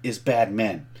are, is bad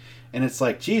men. And it's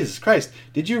like, Jesus Christ,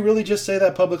 did you really just say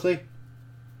that publicly?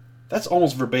 That's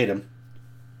almost verbatim.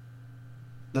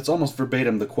 That's almost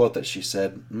verbatim the quote that she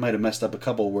said. Might have messed up a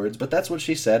couple words, but that's what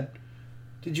she said.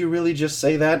 Did you really just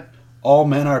say that? All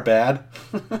men are bad?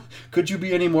 Could you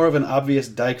be any more of an obvious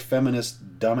dyke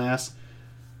feminist dumbass?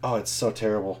 Oh, it's so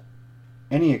terrible.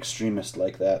 Any extremist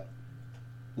like that.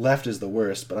 Left is the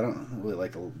worst, but I don't really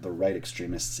like the right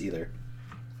extremists either.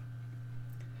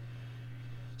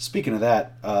 Speaking of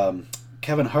that,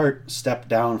 Kevin Hart stepped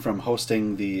down from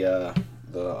hosting the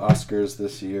Oscars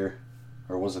this year.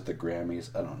 Or was it the Grammys?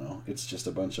 I don't know. It's just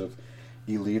a bunch of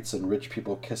elites and rich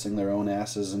people kissing their own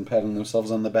asses and patting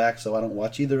themselves on the back, so I don't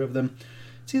watch either of them.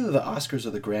 It's either the Oscars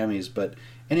or the Grammys, but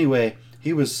anyway,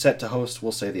 he was set to host,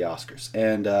 we'll say, the Oscars,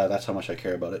 and that's how much I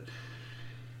care about it.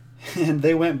 And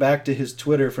they went back to his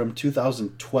Twitter from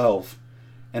 2012,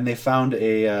 and they found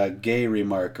a gay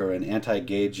remark or an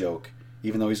anti-gay joke.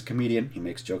 Even though he's a comedian, he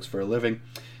makes jokes for a living,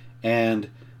 and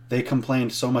they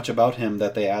complained so much about him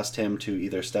that they asked him to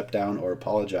either step down or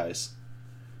apologize.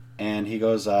 And he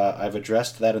goes, I've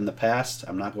addressed that in the past.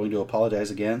 I'm not going to apologize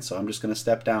again, so I'm just going to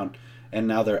step down. And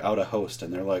now they're out a host,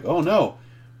 and they're like, oh no,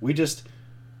 we just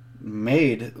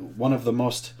made one of the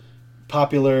most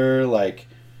popular, like,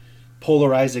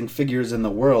 polarizing figures in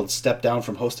the world step down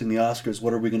from hosting the Oscars.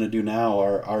 What are we going to do now?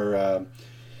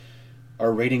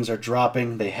 Our ratings are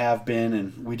dropping. They have been,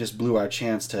 and we just blew our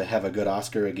chance to have a good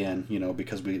Oscar again, you know,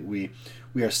 because we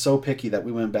are so picky that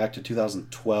we went back to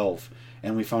 2012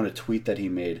 and we found a tweet that he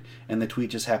made, and the tweet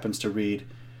just happens to read,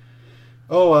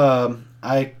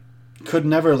 I could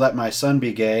never let my son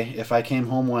be gay. If I came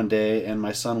home one day and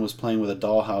my son was playing with a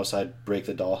dollhouse, I'd break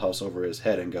the dollhouse over his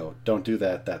head and go, don't do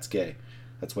that, that's gay.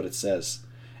 That's what it says.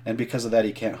 And because of that,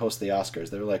 he can't host the Oscars.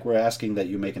 They're like, we're asking that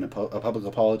you make a public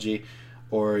apology.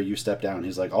 or you step down.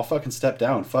 He's like, I'll fucking step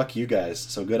down. Fuck you guys.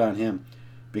 So good on him.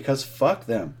 Because fuck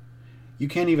them. You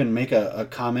can't even make a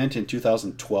comment in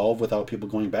 2012 without people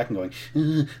going back and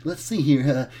going, let's see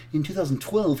here. In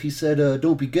 2012, he said,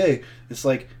 don't be gay. It's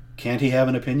like, can't he have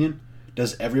an opinion?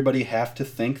 Does everybody have to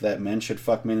think that men should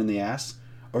fuck men in the ass?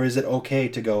 Or is it okay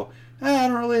to go, I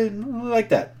don't really like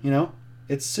that, you know?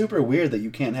 It's super weird that you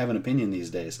can't have an opinion these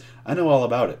days. I know all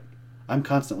about it. I'm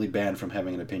constantly banned from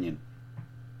having an opinion.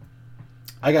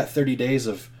 I got 30 days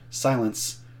of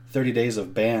silence, 30 days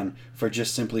of ban for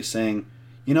just simply saying,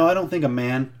 you know, I don't think a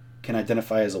man can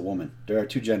identify as a woman. There are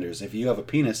two genders. If you have a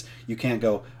penis, you can't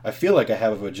go, I feel like I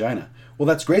have a vagina. Well,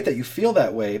 that's great that you feel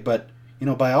that way, but, you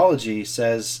know, biology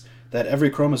says that every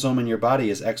chromosome in your body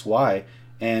is XY,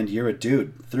 and you're a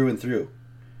dude through and through.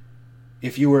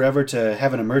 If you were ever to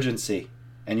have an emergency,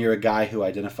 and you're a guy who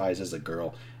identifies as a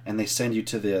girl, and they send you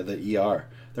to the ER,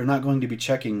 they're not going to be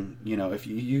checking, you know, if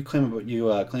you claim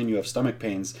you have stomach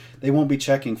pains, they won't be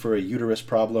checking for a uterus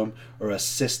problem or a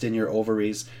cyst in your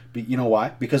ovaries. But you know why?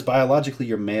 Because biologically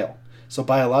you're male. So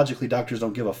biologically doctors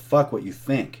don't give a fuck what you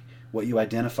think, what you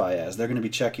identify as. They're going to be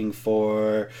checking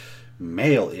for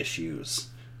male issues.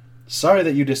 Sorry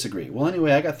that you disagree. Well,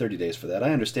 anyway, I got 30 days for that.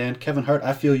 I understand. Kevin Hart,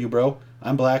 I feel you, bro.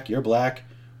 I'm black, you're black.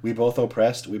 We both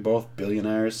oppressed. We both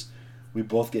billionaires. We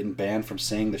both getting banned from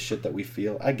saying the shit that we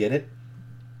feel. I get it.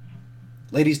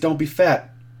 Ladies, don't be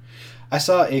fat. I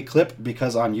saw a clip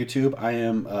because on YouTube I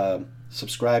am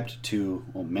subscribed to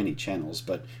many channels,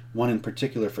 but one in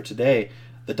particular for today,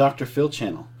 the Dr. Phil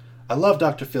channel. I love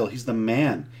Dr. Phil. He's the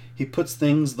man. He puts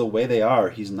things the way they are.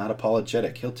 He's not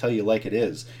apologetic. He'll tell you like it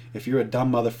is. If you're a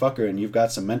dumb motherfucker and you've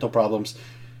got some mental problems,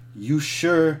 you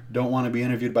sure don't want to be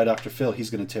interviewed by Dr. Phil. He's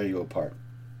going to tear you apart.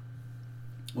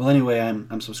 Well, anyway,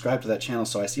 I'm subscribed to that channel,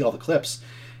 so I see all the clips.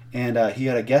 And he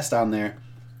had a guest on there,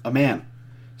 a man,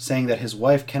 saying that his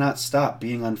wife cannot stop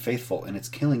being unfaithful and it's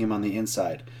killing him on the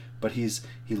inside. But he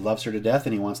loves her to death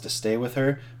and he wants to stay with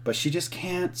her, but she just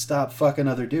can't stop fucking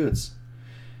other dudes.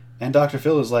 And Dr.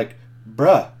 Phil is like,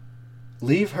 bruh,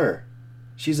 leave her.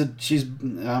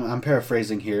 I'm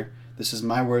paraphrasing here. This is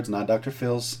my words, not Dr.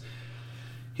 Phil's.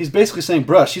 He's basically saying,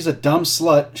 bruh, she's a dumb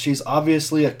slut. She's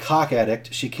obviously a cock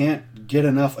addict. She can't get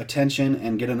enough attention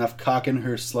and get enough cock in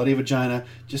her slutty vagina.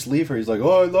 Just leave her. He's like,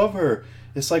 oh, I love her.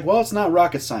 It's like, well, it's not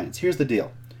rocket science. Here's the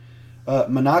deal.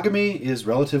 Monogamy is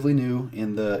relatively new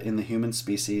in the human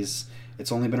species.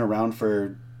 It's only been around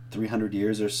for 300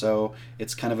 years or so.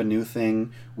 It's kind of a new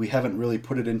thing. We haven't really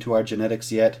put it into our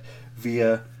genetics yet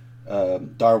via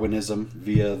Darwinism,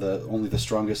 via only the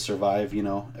strongest survive. You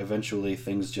know, eventually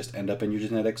things just end up in your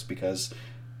genetics because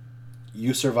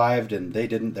you survived and they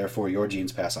didn't, therefore your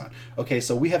genes pass on. Okay,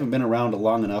 so we haven't been around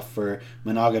long enough for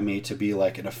monogamy to be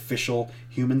like an official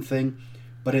human thing,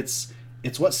 but it's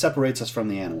what separates us from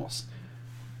the animals.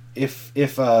 If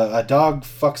a dog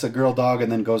fucks a girl dog and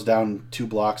then goes down 2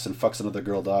 blocks and fucks another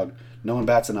girl dog, no one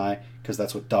bats an eye because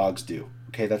that's what dogs do.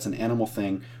 Okay, that's an animal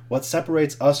thing. What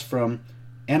separates us from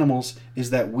animals is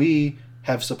that we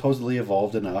have supposedly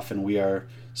evolved enough and we are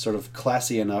sort of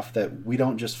classy enough that we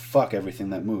don't just fuck everything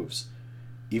that moves.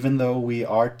 Even though we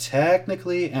are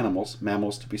technically animals,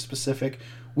 mammals to be specific,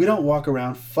 we don't walk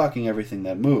around fucking everything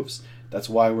that moves. That's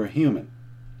why we're human.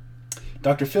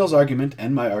 Dr. Phil's argument,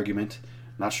 and my argument,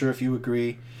 not sure if you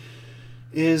agree,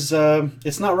 is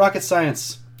it's not rocket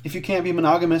science. If you can't be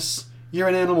monogamous, you're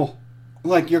an animal.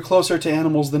 Like, you're closer to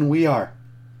animals than we are.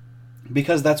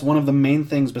 Because that's one of the main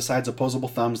things besides opposable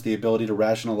thumbs, the ability to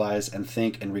rationalize and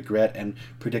think and regret and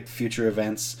predict future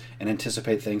events and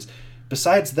anticipate things.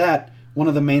 Besides that, one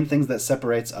of the main things that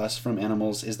separates us from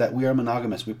animals is that we are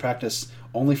monogamous. We practice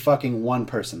only fucking one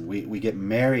person. We get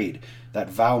married. That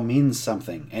vow means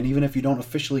something. And even if you don't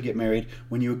officially get married,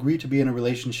 when you agree to be in a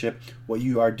relationship, what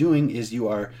you are doing is you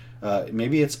are,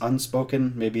 maybe it's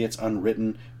unspoken, maybe it's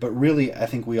unwritten, but really I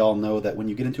think we all know that when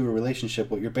you get into a relationship,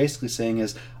 what you're basically saying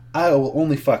is, I will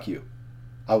only fuck you.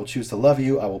 I will choose to love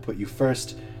you. I will put you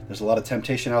first. There's a lot of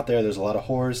temptation out there. There's a lot of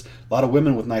whores, a lot of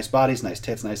women with nice bodies, nice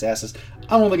tits, nice asses.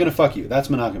 I'm only going to fuck you. That's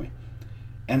monogamy.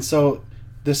 And so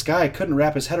this guy couldn't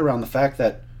wrap his head around the fact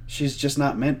that she's just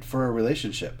not meant for a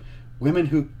relationship. Women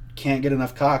who can't get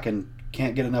enough cock and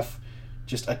can't get enough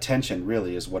just attention,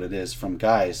 really, is what it is from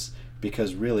guys.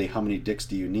 Because really, how many dicks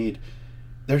do you need?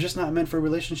 They're just not meant for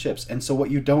relationships. And so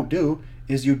what you don't do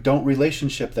is you don't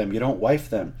relationship them. You don't wife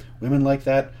them. Women like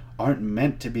that aren't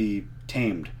meant to be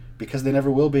tamed. Because they never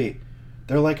will be.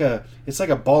 It's like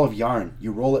a ball of yarn.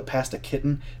 You roll it past a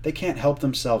kitten, they can't help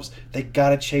themselves. They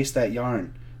gotta chase that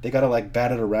yarn. They gotta like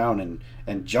bat it around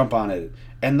and jump on it.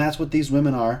 And that's what these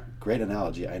women are. Great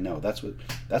analogy, I know. That's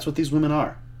what these women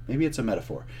are. Maybe it's a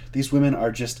metaphor. These women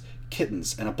are just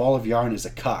kittens, and a ball of yarn is a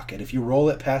cock. And if you roll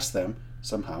it past them,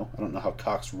 somehow, I don't know how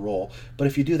cocks roll, but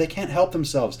if you do, they can't help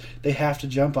themselves. They have to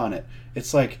jump on it.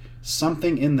 It's like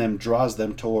something in them draws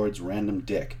them towards random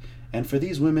dick. And for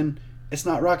these women, it's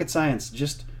not rocket science.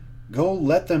 Just go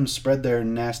let them spread their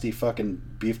nasty fucking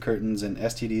beef curtains and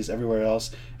STDs everywhere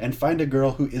else and find a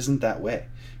girl who isn't that way.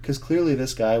 Because clearly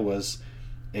this guy was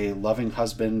a loving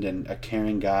husband and a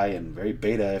caring guy and very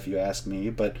beta if you ask me,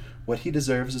 but what he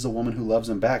deserves is a woman who loves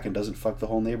him back and doesn't fuck the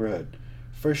whole neighborhood.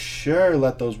 For sure,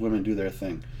 let those women do their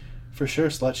thing. For sure,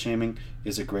 slut shaming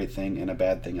is a great thing and a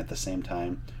bad thing at the same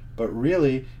time. But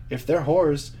really, if they're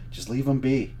whores, just leave them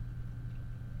be.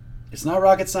 It's not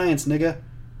rocket science, nigga.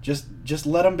 Just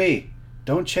let them be.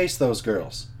 Don't chase those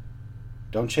girls.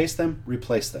 Don't chase them,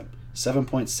 replace them.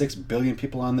 7.6 billion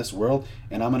people on this world,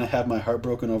 and I'm going to have my heart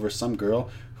broken over some girl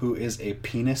who is a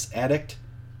penis addict?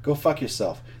 Go fuck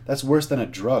yourself. That's worse than a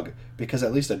drug, because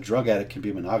at least a drug addict can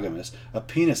be monogamous. A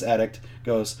penis addict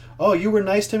goes, oh, you were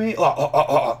nice to me?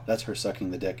 Oh. That's her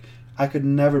sucking the dick. I could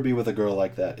never be with a girl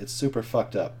like that. It's super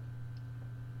fucked up.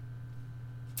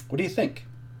 What do you think?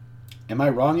 Am I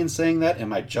wrong in saying that?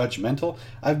 Am I judgmental?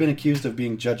 I've been accused of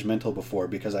being judgmental before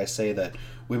because I say that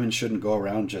women shouldn't go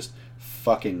around just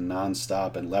fucking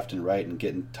nonstop and left and right and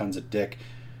getting tons of dick.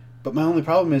 But my only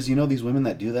problem is, these women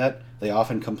that do that, they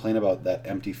often complain about that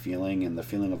empty feeling and the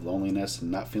feeling of loneliness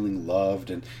and not feeling loved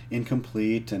and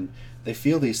incomplete, and they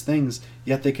feel these things,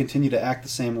 yet they continue to act the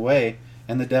same way,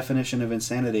 and the definition of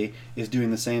insanity is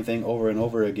doing the same thing over and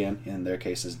over again, in their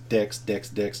cases, dicks,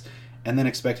 and then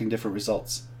expecting different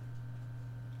results.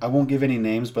 I won't give any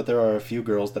names, but there are a few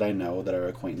girls that I know that are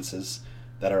acquaintances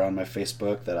that are on my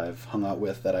Facebook, that I've hung out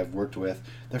with, that I've worked with.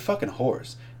 They're fucking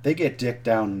whores. They get dicked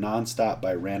down nonstop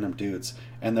by random dudes,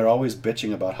 and they're always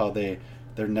bitching about how they're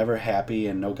never happy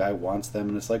and no guy wants them,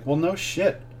 and it's like, well, no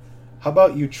shit. How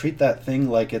about you treat that thing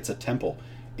like it's a temple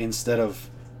instead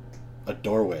of a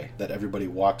doorway that everybody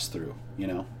walks through,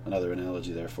 Another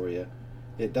analogy there for you.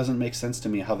 It doesn't make sense to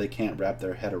me how they can't wrap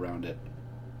their head around it.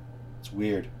 It's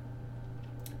weird.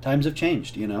 Times have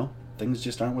changed, Things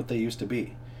just aren't what they used to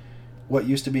be. What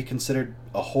used to be considered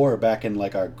a whore back in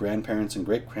like our grandparents' and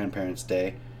great-grandparents'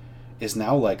 day is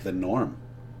now like the norm.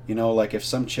 Like if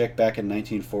some chick back in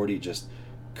 1940 just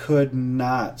could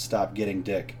not stop getting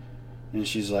dick, and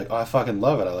she's like, oh, I fucking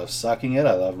love it. I love sucking it.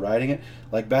 I love riding it.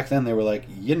 Like back then they were like,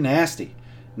 you're nasty.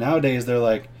 Nowadays they're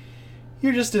like,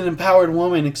 you're just an empowered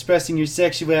woman expressing your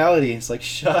sexuality. It's like,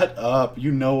 shut up.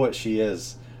 You know what she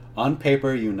is. On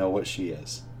paper, you know what she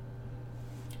is.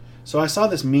 So I saw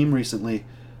this meme recently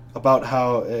about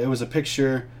how it was a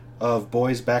picture of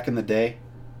boys back in the day,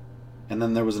 and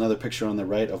then there was another picture on the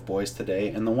right of boys today,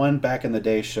 and the one back in the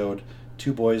day showed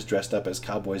two boys dressed up as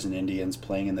cowboys and Indians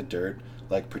playing in the dirt,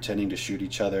 like pretending to shoot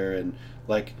each other, and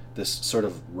like this sort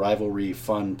of rivalry,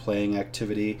 fun playing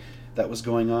activity that was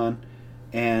going on.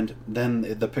 And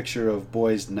then the picture of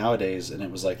boys nowadays, and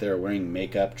it was like they were wearing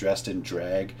makeup, dressed in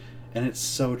drag, and it's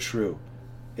so true.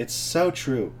 It's so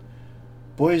true.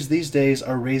 Boys these days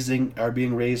are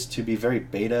being raised to be very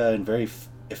beta and very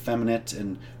effeminate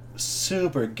and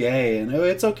super gay, and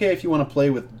it's okay if you want to play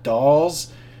with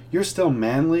dolls. You're still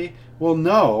manly. Well,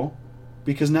 no,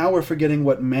 because now we're forgetting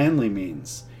what manly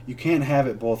means. You can't have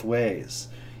it both ways.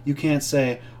 You can't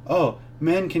say, oh,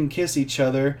 men can kiss each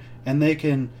other and they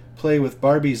can play with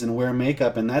Barbies and wear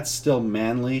makeup, and that's still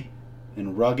manly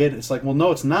and rugged. It's like, well,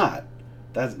 no, it's not.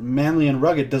 That manly and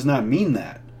rugged does not mean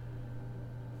that.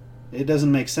 It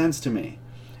doesn't make sense to me.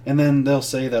 And then they'll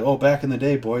say that, oh, back in the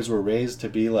day, boys were raised to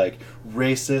be, like,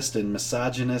 racist and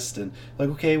misogynist. And, like,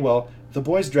 okay, well, the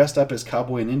boys dressed up as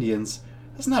cowboy and Indians,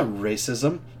 that's not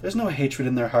racism. There's no hatred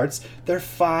in their hearts. They're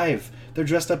 5. They're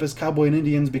dressed up as cowboy and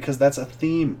Indians because that's a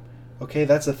theme. Okay,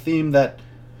 that's a theme that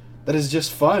is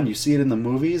just fun. You see it in the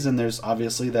movies, and there's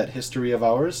obviously that history of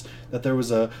ours, that there was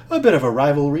a bit of a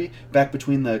rivalry back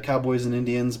between the cowboys and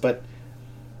Indians, but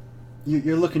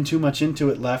you're looking too much into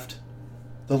it, left.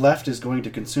 The left is going to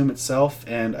consume itself,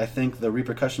 and I think the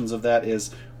repercussions of that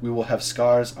is we will have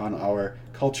scars on our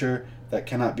culture that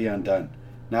cannot be undone.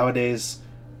 Nowadays,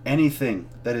 anything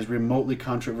that is remotely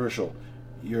controversial,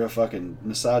 you're a fucking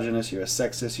misogynist, you're a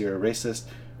sexist, you're a racist.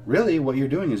 Really, what you're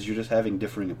doing is you're just having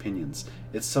differing opinions.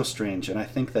 It's so strange, and I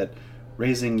think that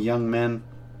raising young men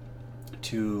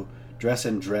to dress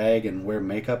in drag and wear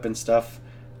makeup and stuff,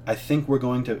 I think we're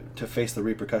going to face the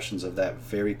repercussions of that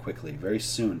very quickly, very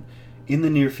soon. In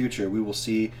the near future, we will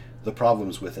see the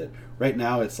problems with it. Right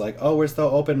now, it's like, oh, we're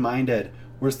so open-minded,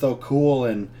 we're so cool,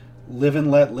 and live and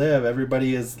let live.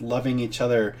 Everybody is loving each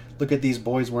other. Look at these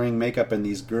boys wearing makeup and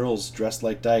these girls dressed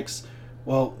like dykes.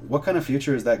 Well, what kind of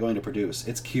future is that going to produce?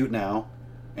 It's cute now,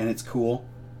 and it's cool.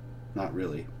 Not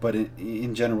really, but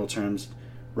in general terms,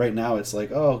 right now it's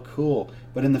like, oh, cool.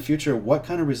 But in the future, what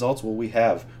kind of results will we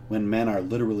have when men are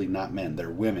literally not men? They're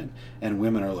women, and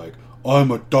women are like,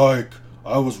 I'm a dyke.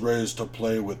 I was raised to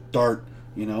play with dart.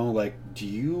 You know, like, do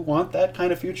you want that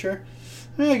kind of future?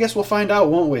 I guess we'll find out,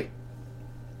 won't we?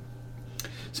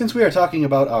 Since we are talking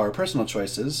about our personal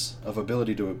choices of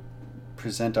ability to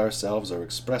present ourselves or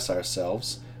express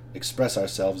ourselves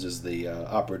is the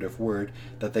operative word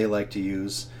that they like to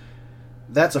use.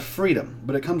 That's a freedom,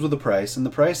 but it comes with a price, and the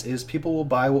price is people will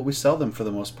buy what we sell them for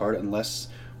the most part, unless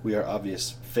we are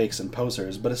obvious fakes and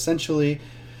posers. But essentially,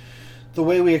 the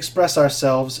way we express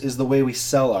ourselves is the way we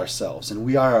sell ourselves, and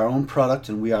we are our own product,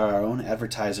 and we are our own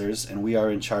advertisers, and we are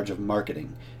in charge of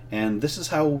marketing. And this is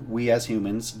how we as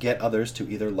humans get others to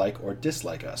either like or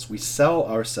dislike us. We sell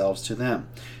ourselves to them.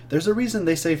 There's a reason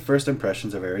they say first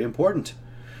impressions are very important.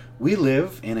 We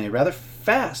live in a rather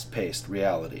fast-paced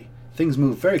reality. Things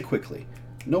move very quickly.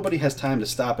 Nobody has time to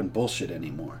stop and bullshit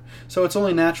anymore. So it's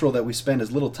only natural that we spend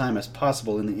as little time as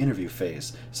possible in the interview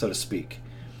phase, so to speak.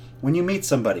 When you meet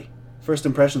somebody, first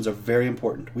impressions are very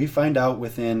important. We find out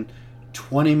within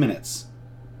 20 minutes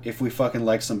if we fucking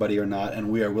like somebody or not,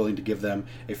 and we are willing to give them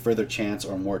a further chance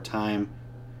or more time.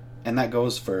 And that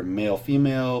goes for male,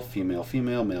 female, female,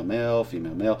 female, male, male,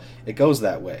 female, male. It goes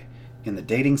that way. In the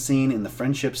dating scene, in the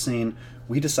friendship scene,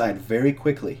 we decide very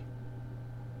quickly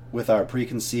with our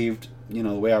preconceived, the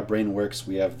way our brain works.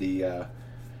 We have the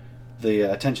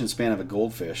attention span of a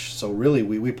goldfish. So really,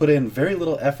 we put in very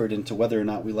little effort into whether or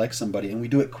not we like somebody, and we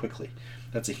do it quickly.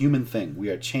 That's a human thing. We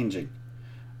are changing.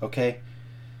 Okay?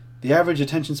 The average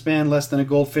attention span, less than a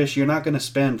goldfish, you're not going to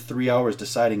spend 3 hours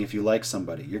deciding if you like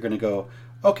somebody. You're going to go,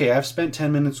 okay, I've spent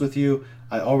 10 minutes with you.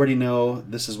 I already know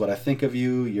this is what I think of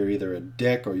you. You're either a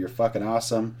dick or you're fucking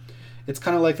awesome. It's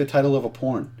kind of like the title of a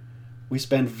porn. We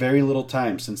spend very little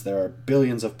time, since there are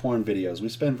billions of porn videos, we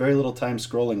spend very little time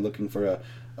scrolling looking for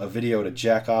a video to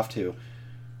jack off to.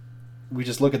 We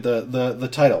just look at the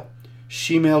title.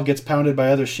 She-male gets pounded by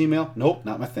other she-male? Nope,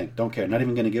 not my thing. Don't care. Not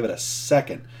even going to give it a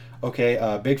second.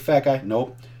 Okay, big fat guy?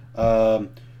 Nope.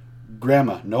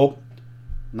 Grandma? Nope.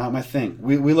 Not my thing.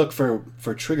 We look for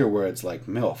trigger words like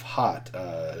MILF, hot,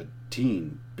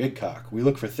 teen, big cock. We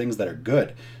look for things that are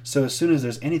good. So as soon as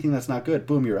there's anything that's not good,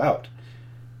 boom, you're out.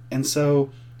 And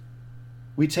so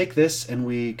we take this and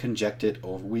we conject it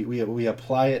over. We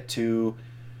apply it to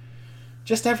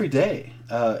just every day.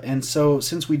 And so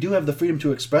since we do have the freedom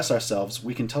to express ourselves,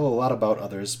 we can tell a lot about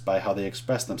others by how they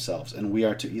express themselves. And we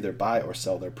are to either buy or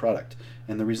sell their product.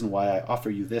 And the reason why I offer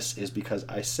you this is because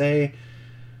I say,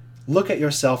 look at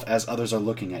yourself as others are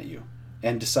looking at you.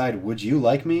 And decide, would you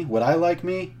like me? Would I like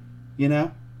me?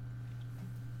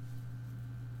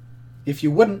 If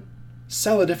you wouldn't,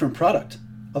 sell a different product.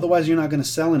 Otherwise, you're not going to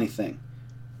sell anything.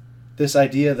 This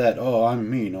idea that, oh, I'm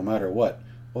me no matter what.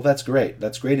 Well, that's great.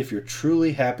 That's great if you're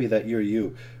truly happy that you're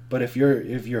you. But if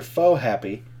you're faux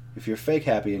happy, if you're fake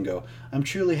happy and go, I'm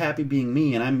truly happy being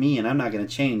me and I'm not going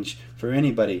to change for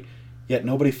anybody, yet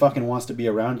nobody fucking wants to be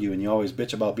around you and you always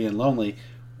bitch about being lonely,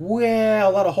 well,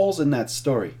 a lot of holes in that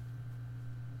story.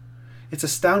 It's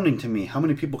astounding to me how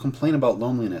many people complain about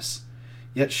loneliness,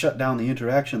 yet shut down the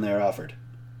interaction they are offered.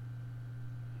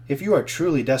 If you are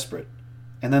truly desperate,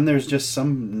 and then there's just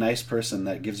some nice person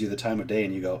that gives you the time of day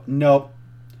and you go, nope.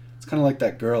 It's kind of like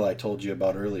that girl I told you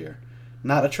about earlier.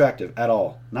 Not attractive at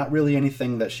all. Not really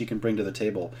anything that she can bring to the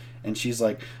table. And she's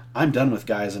like, I'm done with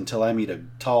guys until I meet a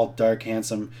tall, dark,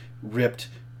 handsome, ripped,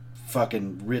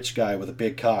 fucking rich guy with a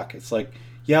big cock. It's like,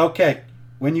 yeah, okay.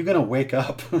 When you gonna wake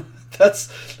up?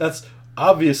 That's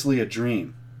obviously a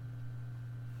dream.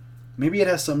 Maybe it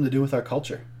has something to do with our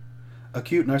culture.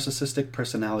 Acute Narcissistic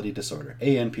Personality Disorder,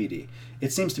 ANPD.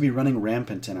 It seems to be running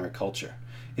rampant in our culture.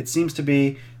 It seems to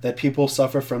be that people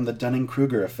suffer from the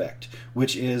Dunning-Kruger effect,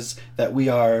 which is that we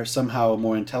are somehow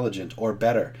more intelligent or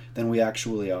better than we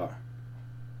actually are.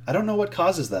 I don't know what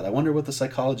causes that. I wonder what the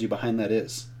psychology behind that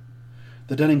is.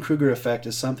 The Dunning-Kruger effect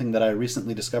is something that I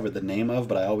recently discovered the name of,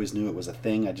 but I always knew it was a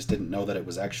thing. I just didn't know that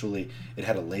it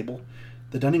had a label.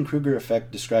 The Dunning-Kruger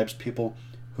effect describes people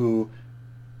who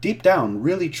deep down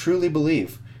really truly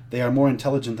believe they are more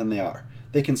intelligent than they are.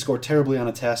 They can score terribly on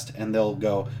a test and they'll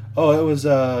go, oh, it was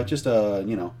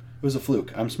it was a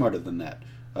fluke. I'm smarter than that.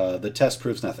 The test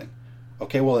proves nothing.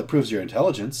 Okay, well, it proves your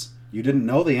intelligence. You didn't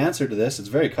know the answer to this. It's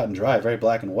very cut and dry, very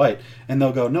black and white. And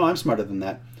they'll go, no, I'm smarter than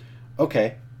that.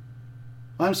 Okay.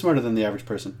 I'm smarter than the average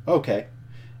person. Okay.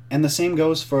 And the same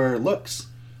goes for looks.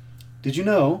 Did you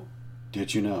know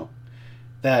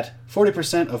that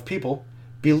 40% of people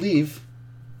believe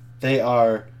they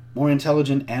are more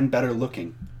intelligent and better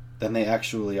looking than they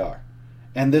actually are.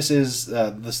 And this is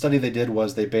the study they did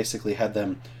was they basically had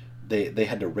them, they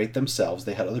had to rate themselves.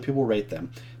 They had other people rate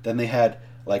them. Then they had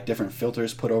like different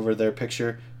filters put over their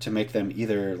picture to make them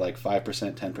either like 5%,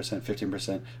 10%,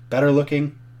 15% better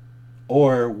looking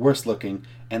or worse looking.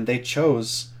 And they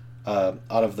chose out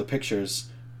of the pictures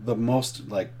the most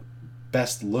like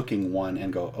best looking one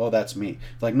and go, oh, that's me.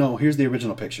 Like, no, here's the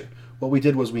original picture. What we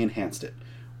did was we enhanced it.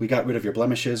 We got rid of your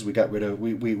blemishes. We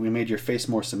made your face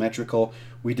more symmetrical.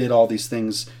 We did all these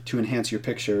things to enhance your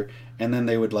picture. And then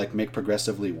they would like make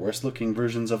progressively worse looking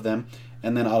versions of them.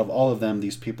 And then out of all of them,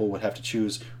 these people would have to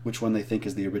choose which one they think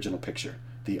is the original picture,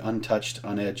 the untouched,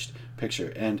 unedged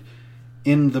picture. And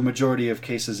in the majority of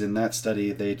cases in that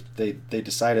study, they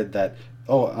decided that,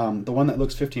 the one that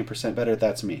looks 15% better,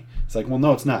 that's me. It's like, well,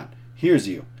 no, it's not. Here's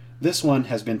you. This one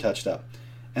has been touched up.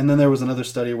 And then there was another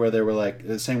study where they were like,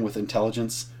 the same with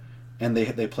intelligence, and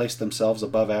they placed themselves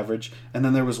above average. And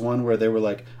then there was one where they were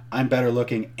like, I'm better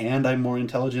looking and I'm more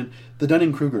intelligent. The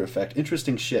Dunning-Kruger effect.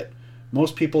 Interesting shit.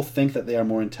 Most people think that they are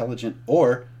more intelligent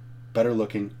or better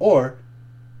looking or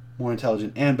more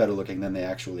intelligent and better looking than they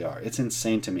actually are. It's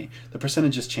insane to me. The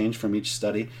percentages change from each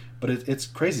study, but it's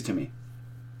crazy to me.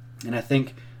 And I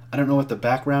think, I don't know what the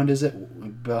background is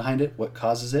behind it, what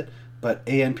causes it, but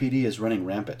ANPD is running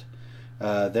rampant.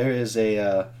 There is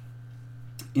a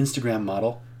Instagram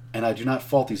model, and I do not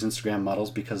fault these Instagram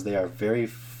models because they are very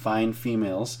fine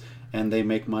females, and they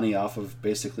make money off of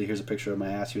basically, here's a picture of my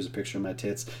ass, here's a picture of my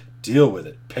tits, deal with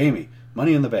it, pay me,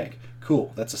 money in the bank.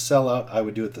 Cool, that's a sellout. I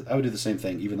would do the same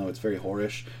thing, even though it's very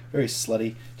whorish, very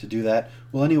slutty to do that.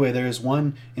 Well, anyway, there is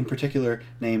one in particular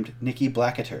named Nikki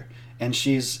Blacketer, and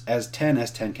she's as 10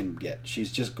 as 10 can get.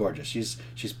 She's just gorgeous. She's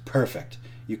perfect.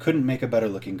 You couldn't make a better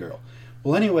looking girl.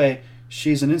 Well, anyway,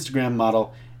 she's an Instagram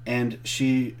model, and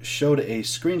she showed a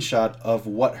screenshot of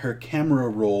what her camera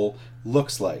roll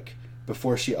looks like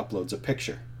before she uploads a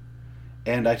picture.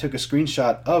 And I took a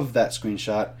screenshot of that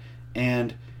screenshot,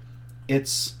 and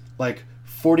it's like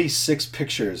 46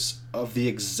 pictures of the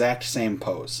exact same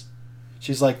pose.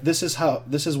 She's like, this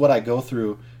is what I go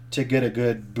through to get a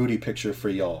good booty picture for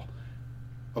y'all.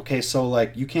 Okay, so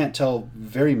like you can't tell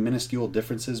very minuscule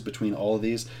differences between all of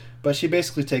these, but she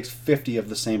basically takes 50 of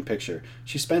the same picture.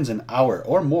 She spends an hour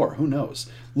or more, who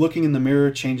knows, looking in the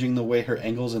mirror, changing the way her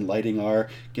angles and lighting are,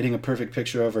 getting a perfect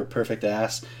picture of her perfect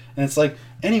ass. And it's like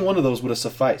any one of those would have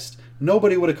sufficed.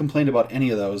 Nobody would have complained about any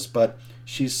of those, but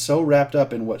she's so wrapped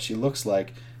up in what she looks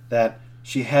like that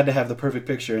she had to have the perfect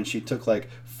picture, and she took like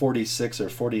 46 or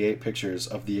 48 pictures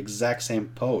of the exact same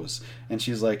pose. And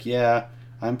she's like, yeah,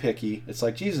 I'm picky. It's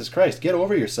like, Jesus Christ, get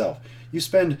over yourself. You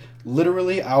spend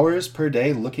literally hours per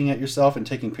day looking at yourself and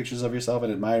taking pictures of yourself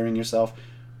and admiring yourself.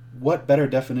 What better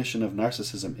definition of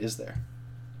narcissism is there?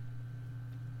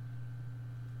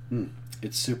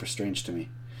 It's super strange to me.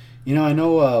 You know, I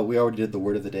know we already did the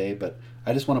word of the day, but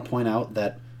I just want to point out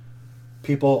that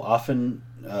people often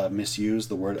misuse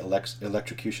the word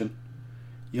electrocution.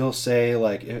 You'll say,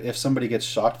 like, if somebody gets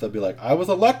shocked, they'll be like, I was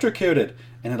electrocuted.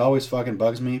 And it always fucking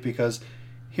bugs me because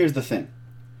here's the thing.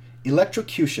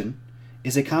 Electrocution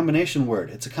is a combination word.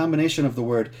 It's a combination of the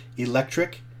word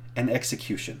electric and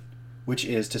execution, which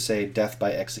is to say death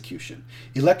by execution.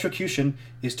 Electrocution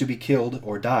is to be killed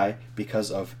or die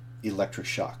because of electric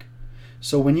shock.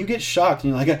 So when you get shocked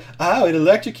and you're like, oh, it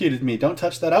electrocuted me, don't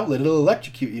touch that outlet, it'll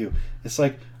electrocute you. It's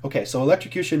like, okay, so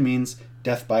electrocution means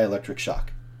death by electric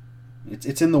shock.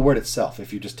 It's in the word itself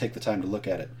if you just take the time to look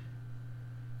at it.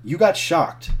 You got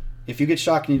shocked. If you get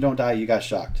shocked and you don't die, you got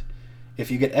shocked. If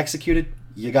you get executed,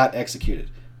 you got executed.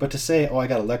 But to say, oh, I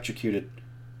got electrocuted,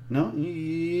 no,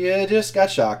 you just got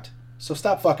shocked. So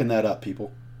stop fucking that up,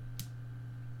 people.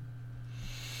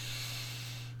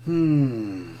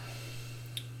 Let's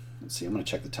see, I'm going to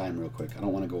check the time real quick. I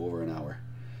don't want to go over an hour.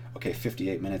 Okay,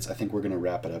 58 minutes. I think we're going to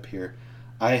wrap it up here.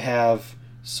 I have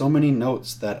so many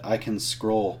notes that I can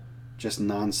scroll just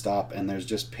nonstop, and there's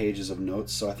just pages of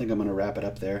notes, so I think I'm going to wrap it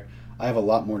up there. I have a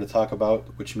lot more to talk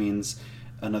about, which means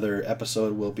another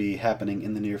episode will be happening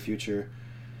in the near future.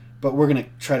 But we're going to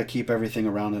try to keep everything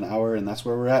around an hour, and that's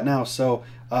where we're at now. So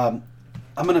I'm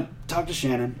going to talk to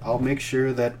Shannon. I'll make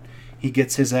sure that he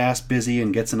gets his ass busy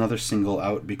and gets another single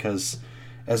out, because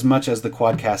as much as the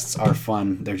quadcasts are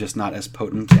fun, they're just not as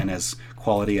potent and as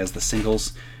quality as the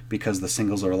singles, because the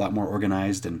singles are a lot more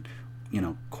organized and, you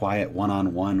know, quiet,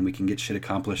 one-on-one. We can get shit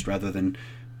accomplished rather than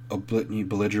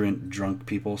belligerent drunk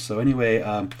people. So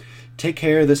anyway, take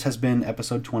care. This has been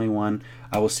episode 21.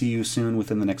 I will see you soon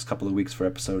within the next couple of weeks for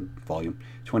episode volume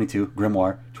 22,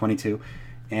 Grimoire 22.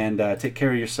 And take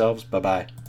care of yourselves. Bye-bye.